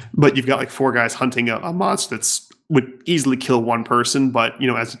monster, but you've got like 4 guys hunting a monster would easily kill one person, but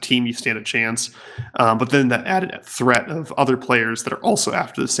as a team you stand a chance. But then that added threat of other players that are also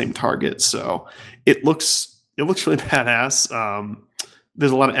after the same target. So it looks really badass.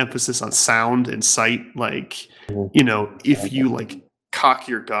 There's a lot of emphasis on sound and sight. Like, if you like cock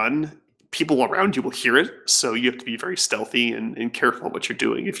your gun, people around you will hear it. So you have to be very stealthy and careful what you're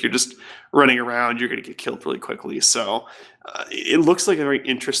doing. If you're just running around, you're going to get killed really quickly. So it looks like a very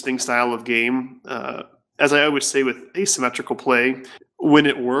interesting style of game. as I always say with asymmetrical play, when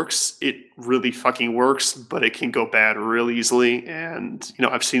it works, it really fucking works, but it can go bad real easily. And,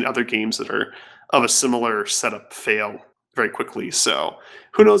 I've seen other games that are of a similar setup fail very quickly. So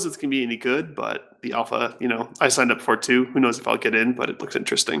who knows if it's going to be any good, but the alpha, I signed up for it too. Who knows if I'll get in, but it looks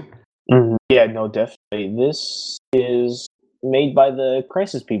interesting. Mm-hmm. Yeah, no, definitely. This is made by the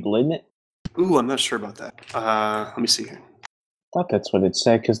Crysis people, isn't it? Ooh, I'm not sure about that. Let me see here. I thought that's what it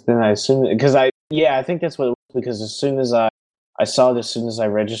said, because then I assumed, I think that's what it was, because as soon as I saw it as soon as I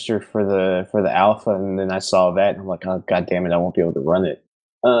registered for the alpha, and then I saw that, and I'm like, oh, god damn it, I won't be able to run it.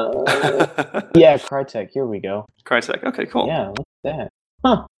 Yeah, Crytek, here we go. Crytek, okay, cool. Yeah, look at that.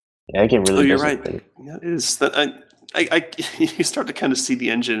 Huh. Yeah, I get really. Oh, you're right. Yeah, it is. You start to kind of see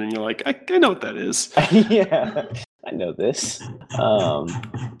the engine, and you're like, I know what that is. Yeah, I know this.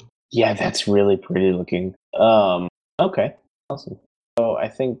 Yeah, that's really pretty looking. Okay, awesome. So I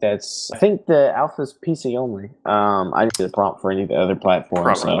think the alpha's PC only. I need the prompt for any of the other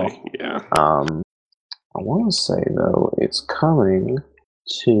platforms. Probably, so, yeah. I want to say though it's coming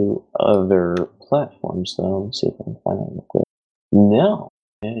to other platforms though. Let me see if I can find out real quick. No,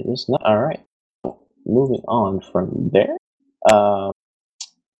 it is not. All right. Moving on from there.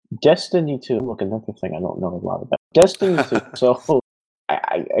 Destiny 2. Look, another thing I don't know a lot about. Destiny 2. So,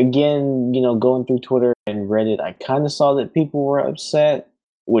 I again, going through Twitter and Reddit, I kind of saw that people were upset,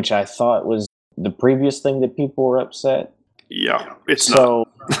 which I thought was the previous thing that people were upset. Yeah, it's so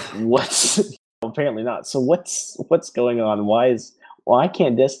not. What's apparently not. So what's going on? Why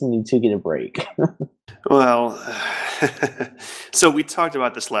can't Destiny 2 get a break? Well, so we talked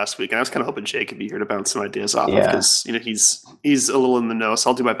about this last week, and I was kind of hoping Jay could be here to bounce some ideas off of, because he's a little in the know, so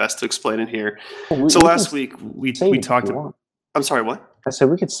I'll do my best to explain it here. So last week we talked about. I'm sorry, what? I said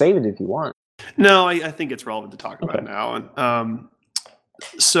we could save it if you want. No, I think it's relevant to talk about now. And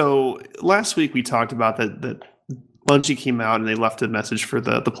so last week we talked about that Bungie came out and they left a message for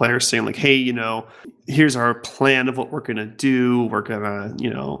the players saying like, hey, here's our plan of what we're gonna do. We're gonna,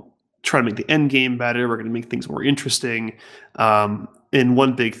 try to make the end game better. We're gonna make things more interesting. And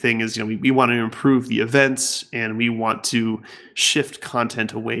one big thing is, we want to improve the events, and we want to shift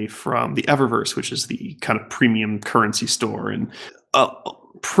content away from the Eververse, which is the kind of premium currency store. And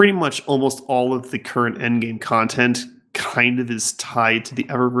pretty much almost all of the current endgame content kind of is tied to the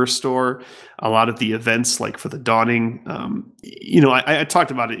Eververse store. A lot of the events, like for the Dawning, I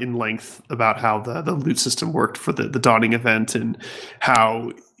talked about it in length about how the loot system worked for the Dawning event, and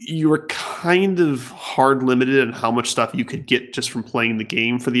how you were kind of hard limited on how much stuff you could get just from playing the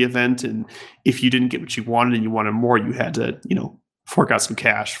game for the event. And if you didn't get what you wanted and you wanted more, you had to, fork out some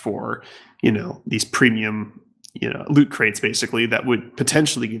cash for, these premium, loot crates basically that would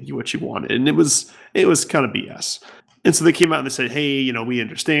potentially give you what you wanted. And it was kind of BS. And so they came out and they said, hey, we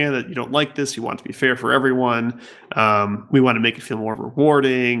understand that you don't like this. You want it to be fair for everyone. We want to make it feel more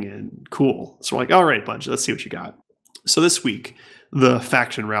rewarding and cool. So we're like, all right, Bungie, let's see what you got. So this week, the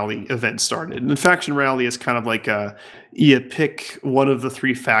Faction Rally event started. And the Faction Rally is kind of like you pick one of the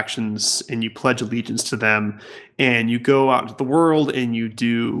three factions and you pledge allegiance to them, and you go out into the world and you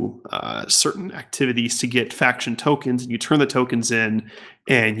do certain activities to get faction tokens, and you turn the tokens in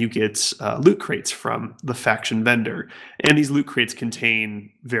and you get loot crates from the faction vendor. And these loot crates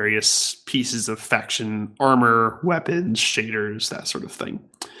contain various pieces of faction armor, weapons, shaders, that sort of thing.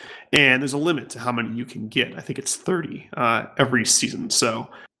 And there's a limit to how many you can get. I think it's 30 every season. So,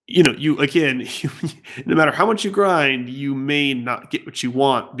 no matter how much you grind, you may not get what you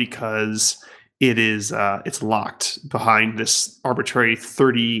want because it's locked behind this arbitrary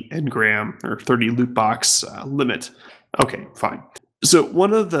 30 engram or 30 loot box limit. Okay, fine. So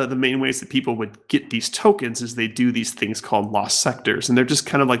one of the main ways that people would get these tokens is they do these things called lost sectors. And they're just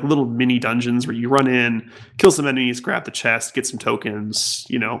kind of like little mini dungeons where you run in, kill some enemies, grab the chest, get some tokens,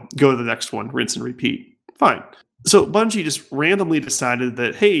 go to the next one, rinse and repeat. Fine. So Bungie just randomly decided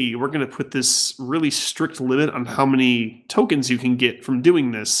that, hey, we're going to put this really strict limit on how many tokens you can get from doing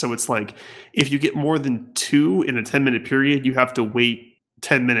this. So it's like, if you get more than 2 in a 10-minute period, you have to wait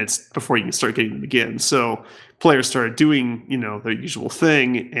 10 minutes before you can start getting them again. So players started doing, their usual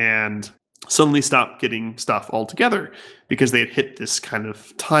thing and suddenly stopped getting stuff altogether because they had hit this kind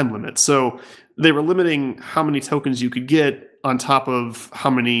of time limit. So they were limiting how many tokens you could get on top of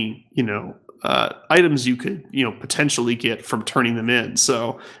how many, items you could, potentially get from turning them in.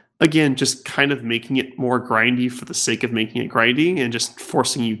 So again, just kind of making it more grindy for the sake of making it grindy and just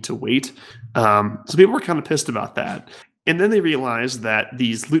forcing you to wait. So people were kind of pissed about that. And then they realized that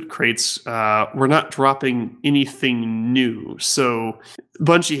these loot crates were not dropping anything new. So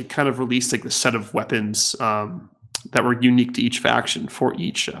Bungie had kind of released like the set of weapons that were unique to each faction for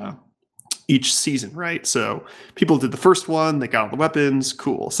each each season, right? So people did the first one, they got all the weapons,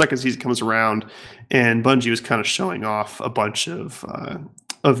 cool. Second season comes around, and Bungie was kind of showing off a bunch of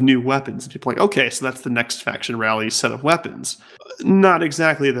new weapons. People are like, okay, so that's the next faction rally set of weapons. Not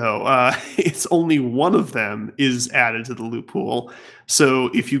exactly, though. It's only one of them is added to the loot pool. So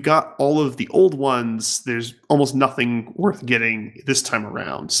if you got all of the old ones, there's almost nothing worth getting this time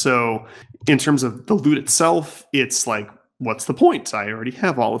around. So in terms of the loot itself, it's like, what's the point? I already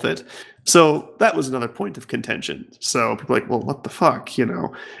have all of it. So that was another point of contention. So people are like, well, what the fuck, you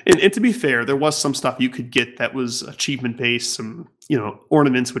know? And to be fair, there was some stuff you could get that was achievement based, some, you know,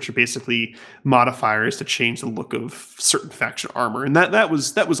 ornaments, which are basically modifiers to change the look of certain faction armor. And that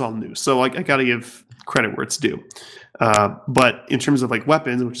was all new. So I gotta give credit where it's due. But in terms of like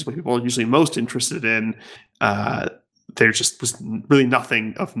weapons, which is what people are usually most interested in, there just was really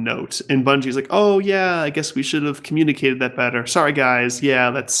nothing of note. And Bungie's like, oh yeah, I guess we should have communicated that better. Sorry guys,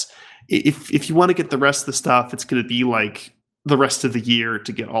 yeah, that's if you want to get the rest of the stuff, it's going to be like the rest of the year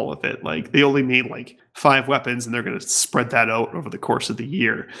to get all of it. Like they only made like 5 weapons, and they're going to spread that out over the course of the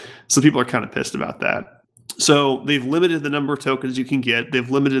year. So people are kind of pissed about that. So they've limited the number of tokens you can get. They've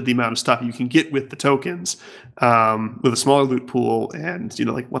limited the amount of stuff you can get with the tokens, with a smaller loot pool. And you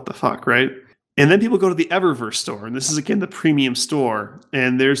know, like what the fuck, right? And then people go to the Eververse store, and this is again the premium store,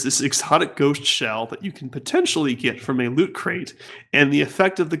 and there's this exotic ghost shell that you can potentially get from a loot crate. And the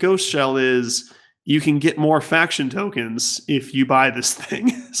effect of the ghost shell is you can get more faction tokens if you buy this thing.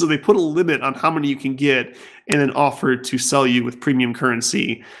 So they put a limit on how many you can get, and then offer to sell you with premium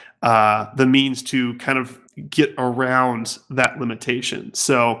currency the means to kind of get around that limitation.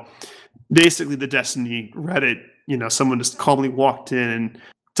 So basically the Destiny Reddit, you know, someone just calmly walked in and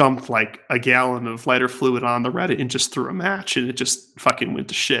dumped like a gallon of lighter fluid on the Reddit and just threw a match, and it just fucking went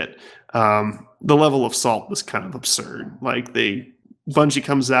to shit. The level of salt was kind of absurd. Like Bungie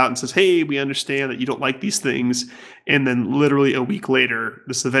comes out and says, hey, we understand that you don't like these things. And then literally a week later,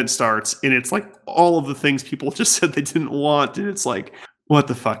 this event starts, and it's like all of the things people just said they didn't want. And it's like, what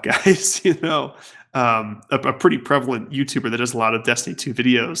the fuck, guys? You know, a pretty prevalent YouTuber that does a lot of Destiny 2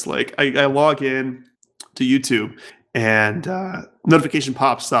 videos. Like I log in to YouTube, and notification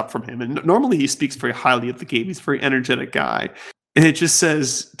pops up from him. And normally he speaks very highly of the game. He's a very energetic guy. And it just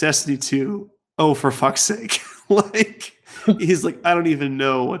says, Destiny 2, oh, for fuck's sake. Like, he's like, I don't even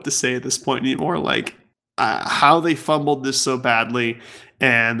know what to say at this point anymore. Like, how they fumbled this so badly.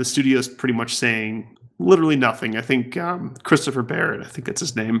 And the studio's pretty much saying literally nothing. I think Christopher Barrett, I think that's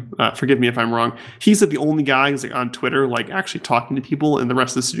his name. Forgive me if I'm wrong. He's like the only guy who's like on Twitter, like actually talking to people, and the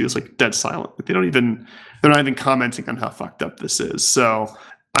rest of the studio is like dead silent. Like they're not even commenting on how fucked up this is. So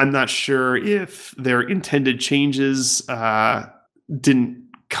I'm not sure if their intended changes didn't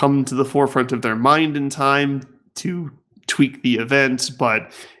come to the forefront of their mind in time to tweak the event,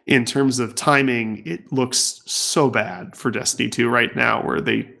 but in terms of timing, it looks so bad for Destiny 2 right now, where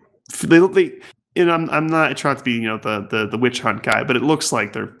they and I'm not trying to be, you know, the witch hunt guy, but it looks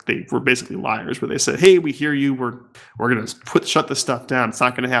like they were basically liars, where they said, hey, we hear you, we're gonna shut this stuff down, it's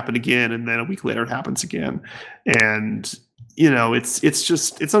not gonna happen again, and then a week later it happens again. And you know, it's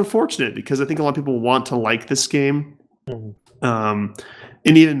unfortunate, because I think a lot of people want to like this game. And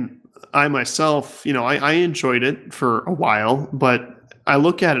even I myself, you know, I enjoyed it for a while, but I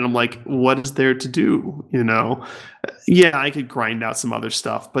look at it and I'm like, what is there to do? You know, yeah, I could grind out some other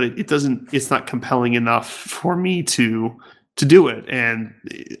stuff, but it's not compelling enough for me to do it. And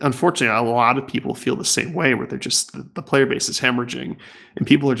unfortunately, a lot of people feel the same way, where they're just, the player base is hemorrhaging and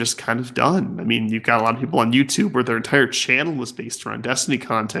people are just kind of done. I mean, you've got a lot of people on YouTube where their entire channel was based around Destiny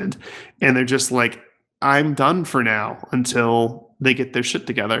content, and they're just like, I'm done for now until they get their shit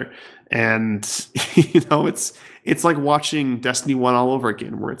together. And you know, it's like watching Destiny 1 all over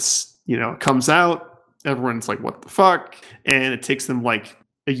again, where it's, you know, it comes out, everyone's like, what the fuck? And it takes them like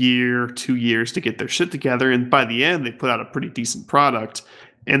a year, 2 years to get their shit together. And by the end, they put out a pretty decent product,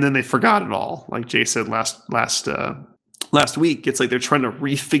 and then they forgot it all. Like Jay said last week, it's like they're trying to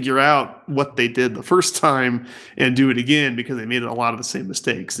refigure out what they did the first time and do it again, because they made a lot of the same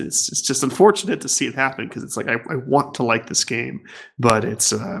mistakes. It's just unfortunate to see it happen, because it's like, I want to like this game, but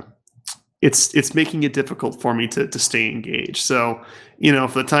it's making it difficult for me to stay engaged. So, you know,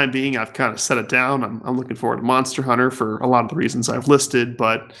 for the time being, I've kind of set it down. I'm looking forward to Monster Hunter for a lot of the reasons I've listed,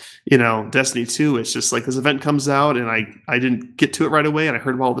 but you know, Destiny 2, it's just like this event comes out and I didn't get to it right away, and I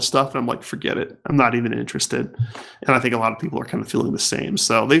heard about all this stuff and I'm like, forget it. I'm not even interested. And I think a lot of people are kind of feeling the same.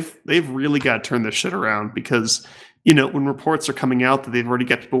 So they've really got to turn this shit around, because when reports are coming out that they've already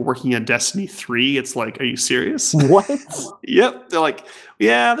got people working on Destiny 3, it's like, are you serious? What? Yep. They're like,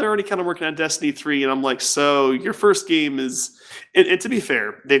 yeah, they're already kind of working on Destiny 3. And I'm like, so your first game is, and to be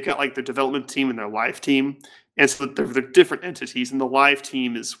fair, they've got like their development team and their live team. And so they're different entities. And the live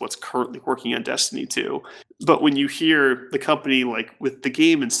team is what's currently working on Destiny 2. But when you hear the company, like with the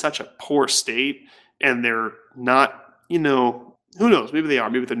game in such a poor state, and they're not, who knows, maybe they are,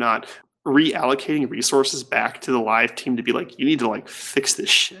 maybe they're not, reallocating resources back to the live team to be like, you need to like fix this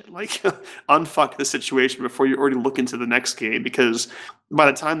shit, like unfuck the situation before you already look into the next game, because by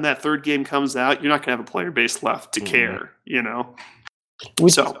the time that third game comes out, you're not gonna have a player base left to care,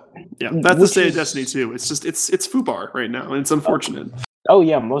 So yeah, that's the state of Destiny 2. It's just it's FUBAR right now, and it's unfortunate. Oh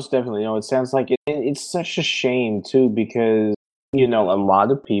yeah, most definitely. It sounds like it's such a shame too, because a lot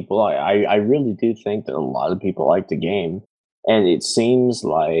of people, I really do think that a lot of people like the game. And it seems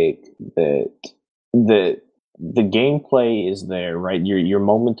like that the gameplay is there, right? Your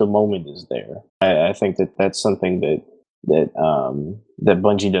moment to moment is there. I think that's something that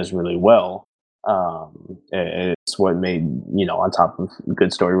Bungie does really well. It's what made, on top of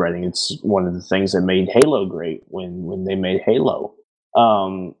good story writing, it's one of the things that made Halo great when they made Halo.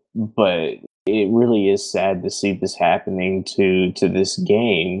 But it really is sad to see this happening to this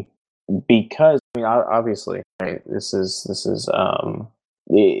game, because obviously, right, this is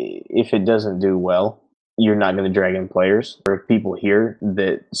if it doesn't do well, you're not going to drag in players. Or if people hear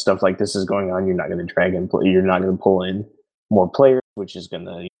that stuff like this is going on, you're not going to you're not going to pull in more players, which is going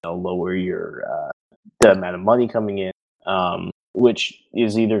to lower your the amount of money coming in, which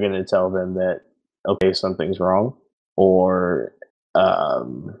is either going to tell them that okay, something's wrong, or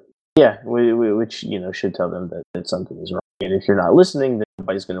which should tell them that something is wrong. And if you're not listening, then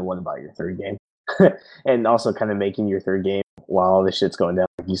nobody's going to want to buy your third game. And also kind of making your third game while all this shit's going down,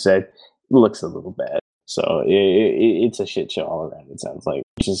 like you said, looks a little bad. So it's a shit show all around, it sounds like,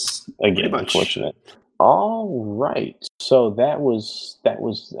 which is, again, unfortunate. All right. So that was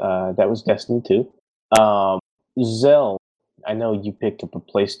Destiny 2. Zell, I know you picked up a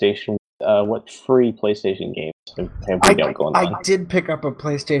PlayStation. What free PlayStation games have we got going on? I did pick up a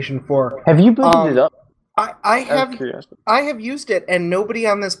PlayStation 4. Have you booted it up? I have used it, and nobody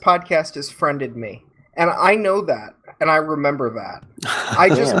on this podcast has friended me, and I know that, and I remember that.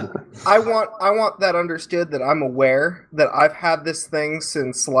 I want that understood, that I'm aware that I've had this thing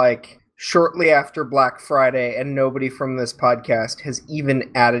since like shortly after Black Friday, and nobody from this podcast has even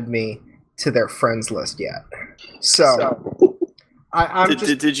added me to their friends list yet. So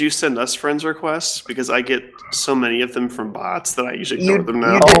did you send us friends requests? Because I get so many of them from bots that I usually ignore them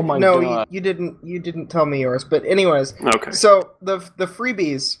now. Oh my god! You didn't tell me yours. But anyways, okay. So the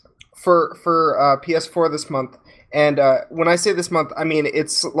freebies for PS4 this month, and when I say this month, I mean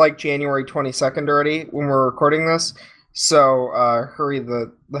it's like January 22nd already when we're recording this. So hurry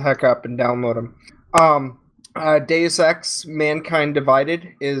the heck up and download them. Deus Ex: Mankind Divided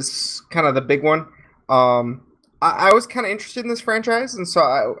is kind of the big one. I was kind of interested in this franchise, and so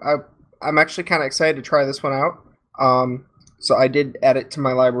I'm actually kind of excited to try this one out. So I did add it to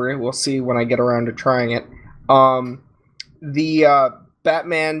my library. We'll see when I get around to trying it. The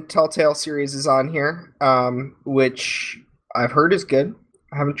Batman Telltale series is on here, which I've heard is good.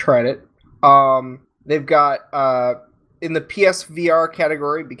 I haven't tried it. They've got in the PSVR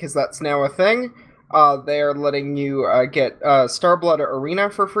category, because that's now a thing, they are letting you get Starblood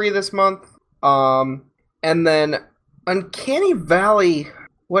Arena for free this month. And then Uncanny Valley,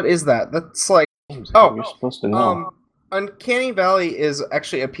 what is that? That's like, you're supposed to know. Uncanny Valley is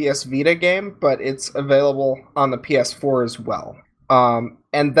actually a PS Vita game, but it's available on the PS4 as well.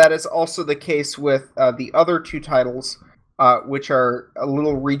 And that is also the case with the other two titles, which are a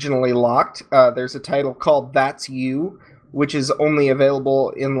little regionally locked. There's a title called That's You, which is only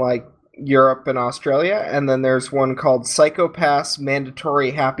available in like Europe and Australia, and then there's one called Psycho-Pass Mandatory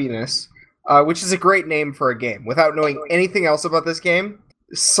Happiness, which is a great name for a game. Without knowing anything else about this game,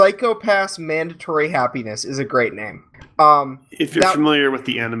 Psycho-Pass Mandatory Happiness is a great name. If you're familiar with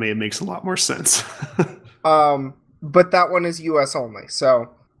the anime, it makes a lot more sense. But that one is US only,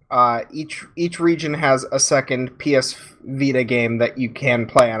 so each region has a second PS Vita game that you can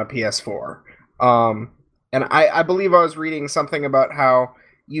play on a PS4. And I believe I was reading something about how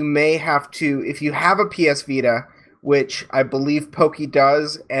you may have to, if you have a PS Vita, which I believe Pokey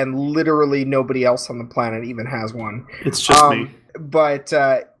does, and literally nobody else on the planet even has one. It's just me. But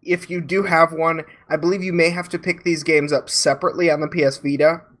if you do have one, I believe you may have to pick these games up separately on the PS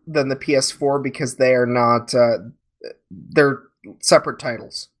Vita than the PS4, because they are not, they're separate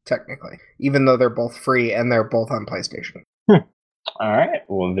titles, technically, even though they're both free and they're both on PlayStation. All right,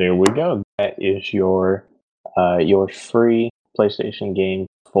 well, there we go. That is your your free PlayStation game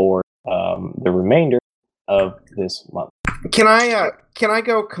for the remainder of this month. Can I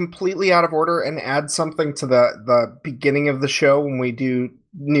go completely out of order and add something to the beginning of the show when we do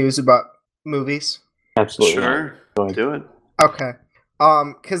news about movies? Absolutely. Sure. Do it. Okay.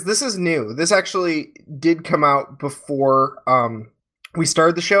 Because this is new. This actually did come out before we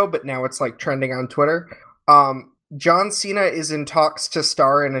started the show, but now it's like trending on Twitter. John Cena is in talks to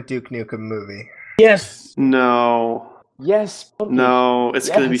star in a Duke Nukem movie. Yes. No. Yes. No, it's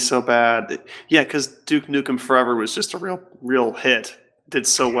going to be so bad. Yeah, because Duke Nukem Forever was just a real hit. Did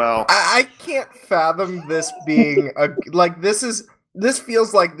so well. I can't fathom this being this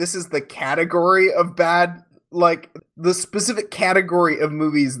feels like this is the category of bad, like the specific category of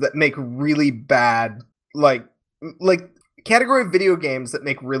movies that make really bad, like category of video games that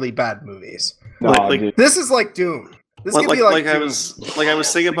make really bad movies. No, This is like Doom. This could be I was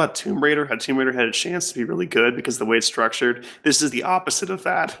saying about Tomb Raider. How Tomb Raider had a chance to be really good because of the way it's structured. This is the opposite of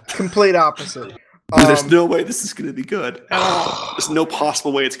that. Complete opposite. There's no way this is going to be good. There's no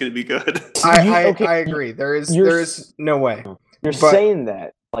possible way it's going to be good. I agree. There is no way. You're saying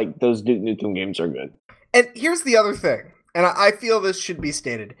that like those Duke Nukem games are good. And here's the other thing, and I feel this should be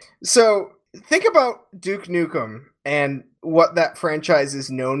stated. So think about Duke Nukem and what that franchise is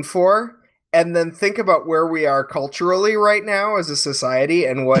known for, and then think about where we are culturally right now as a society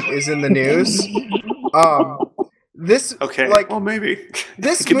and what is in the news. This well, maybe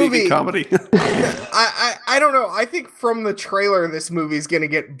this it could movie be a comedy. I don't know. I think from the trailer, this movie's gonna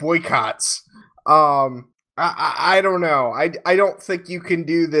get boycotts. I don't know. I don't think you can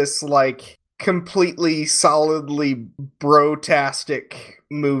do this like completely solidly brotastic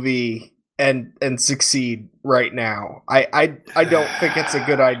movie and succeed right now. I don't think it's a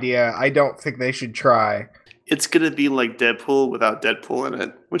good idea. I don't think they should try. It's gonna be like Deadpool without Deadpool in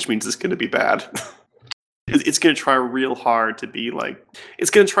it, which means it's gonna be bad. It's going to try real hard to be like. It's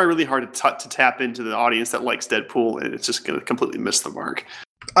going to try really hard to tap into the audience that likes Deadpool, and it's just going to completely miss the mark.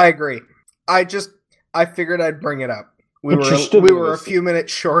 I agree. I figured I'd bring it up. We were a few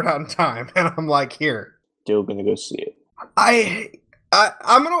minutes short on time, and I'm like, here. Still gonna go see it.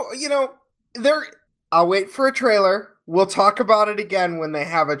 I'm gonna, I'll wait for a trailer. We'll talk about it again when they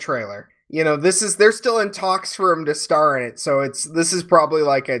have a trailer. They're still in talks for him to star in it, so this is probably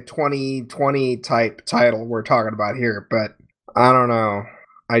like a 2020 type title we're talking about here, but I don't know.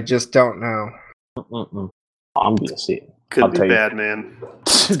 I just don't know. I'm gonna see it. Could be bad, man.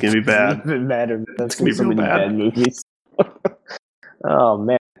 It's gonna be bad. Even matter. It's gonna be real bad movies. Oh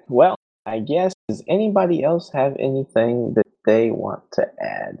man. Well, I guess does anybody else have anything that they want to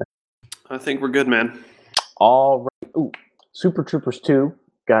add? I think we're good, man. All right. Ooh, Super Troopers 2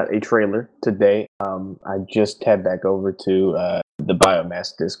 got a trailer today. I just tabbed back over to the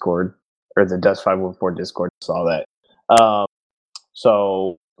Biomass Discord or the Dust 514 Discord. Saw that.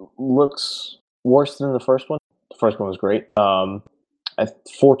 So looks worse than the first one. The first one was great. At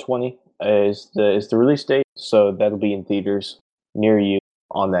 4/20 is the release date, so that'll be in theaters near you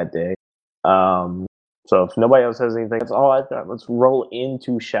on that day. So if nobody else has anything, that's all I've got. Let's roll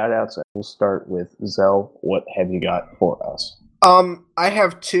into shoutouts, and we'll start with Zell. What have you got for us? I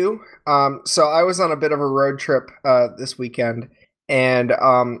have two. So I was on a bit of a road trip this weekend, and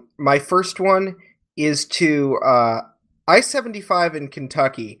my first one is to I-75 in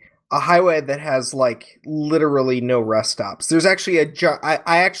Kentucky, a highway that has like literally no rest stops. There's actually I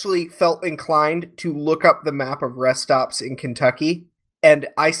actually felt inclined to look up the map of rest stops in Kentucky, and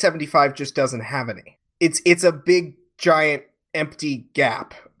I-75 just doesn't have any. It's a big giant empty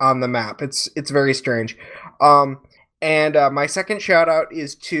gap on the map. It's very strange. And my second shout out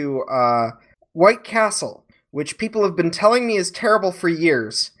is to White Castle, which people have been telling me is terrible for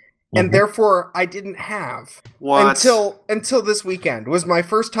years, and therefore I didn't have until this weekend. Was my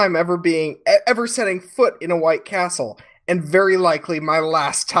first time ever setting foot in a White Castle, and very likely my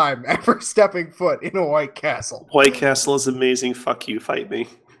last time ever stepping foot in a White Castle. White Castle is amazing. Fuck you, fight me.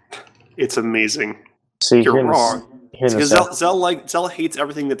 It's amazing. See, you're wrong. Because Zell hates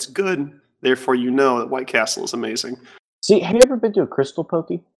everything that's good. Therefore, you know that White Castle is amazing. See, have you ever been to a Crystal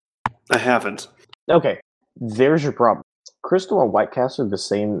Pokey? I haven't. Okay, there's your problem. Crystal and White Castle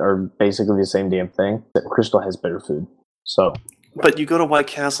are basically the same damn thing, except Crystal has better food. So, but you go to White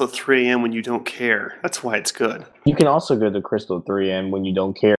Castle at 3 a.m. when you don't care. That's why it's good. You can also go to Crystal at 3 a.m. when you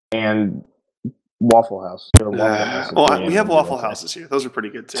don't care, and Waffle House. We have Waffle Houses here. Those are pretty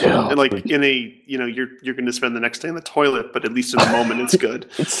good too. And like in a, you're going to spend the next day in the toilet, but at least in the moment, it's good.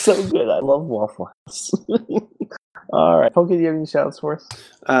 It's so good. I love Waffle House. All right, Pokey, do you have any shout-outs for us?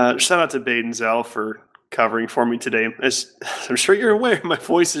 Shout out to Baden Zell for covering for me today. As I'm sure you're aware, my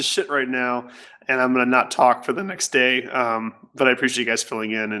voice is shit right now, and I'm going to not talk for the next day. But I appreciate you guys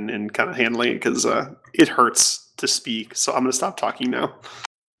filling in and kind of handling it because it hurts to speak. So I'm going to stop talking now.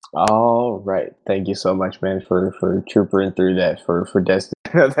 All right. Thank you so much, man, for troopering through that for Destiny.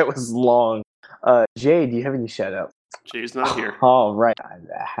 That was long. Jay, do you have any shout outs? Jay's not here. All right.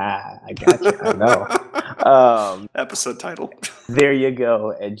 I got you. I know. Episode title. There you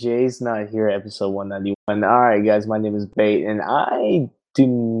go. Jay's not here, episode 191. All right, guys, my name is Bait, and I do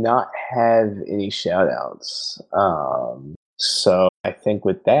not have any shout outs. So I think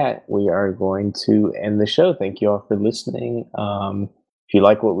with that, we are going to end the show. Thank you all for listening. If you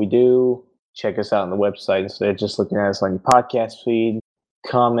like what we do, check us out on the website instead of just looking at us on your podcast feed.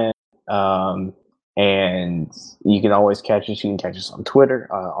 Comment. And you can always catch us. You can catch us on Twitter.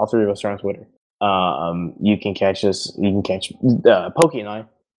 All three of us are on Twitter. You can catch us. You can catch Pokey and I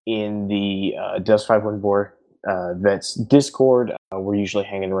in the Dust 514 that's Discord. We're usually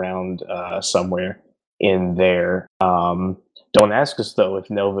hanging around somewhere in there. Don't ask us though if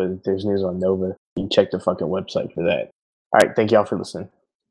there's news on Nova. You can check the fucking website for that. All right, thank y'all for listening.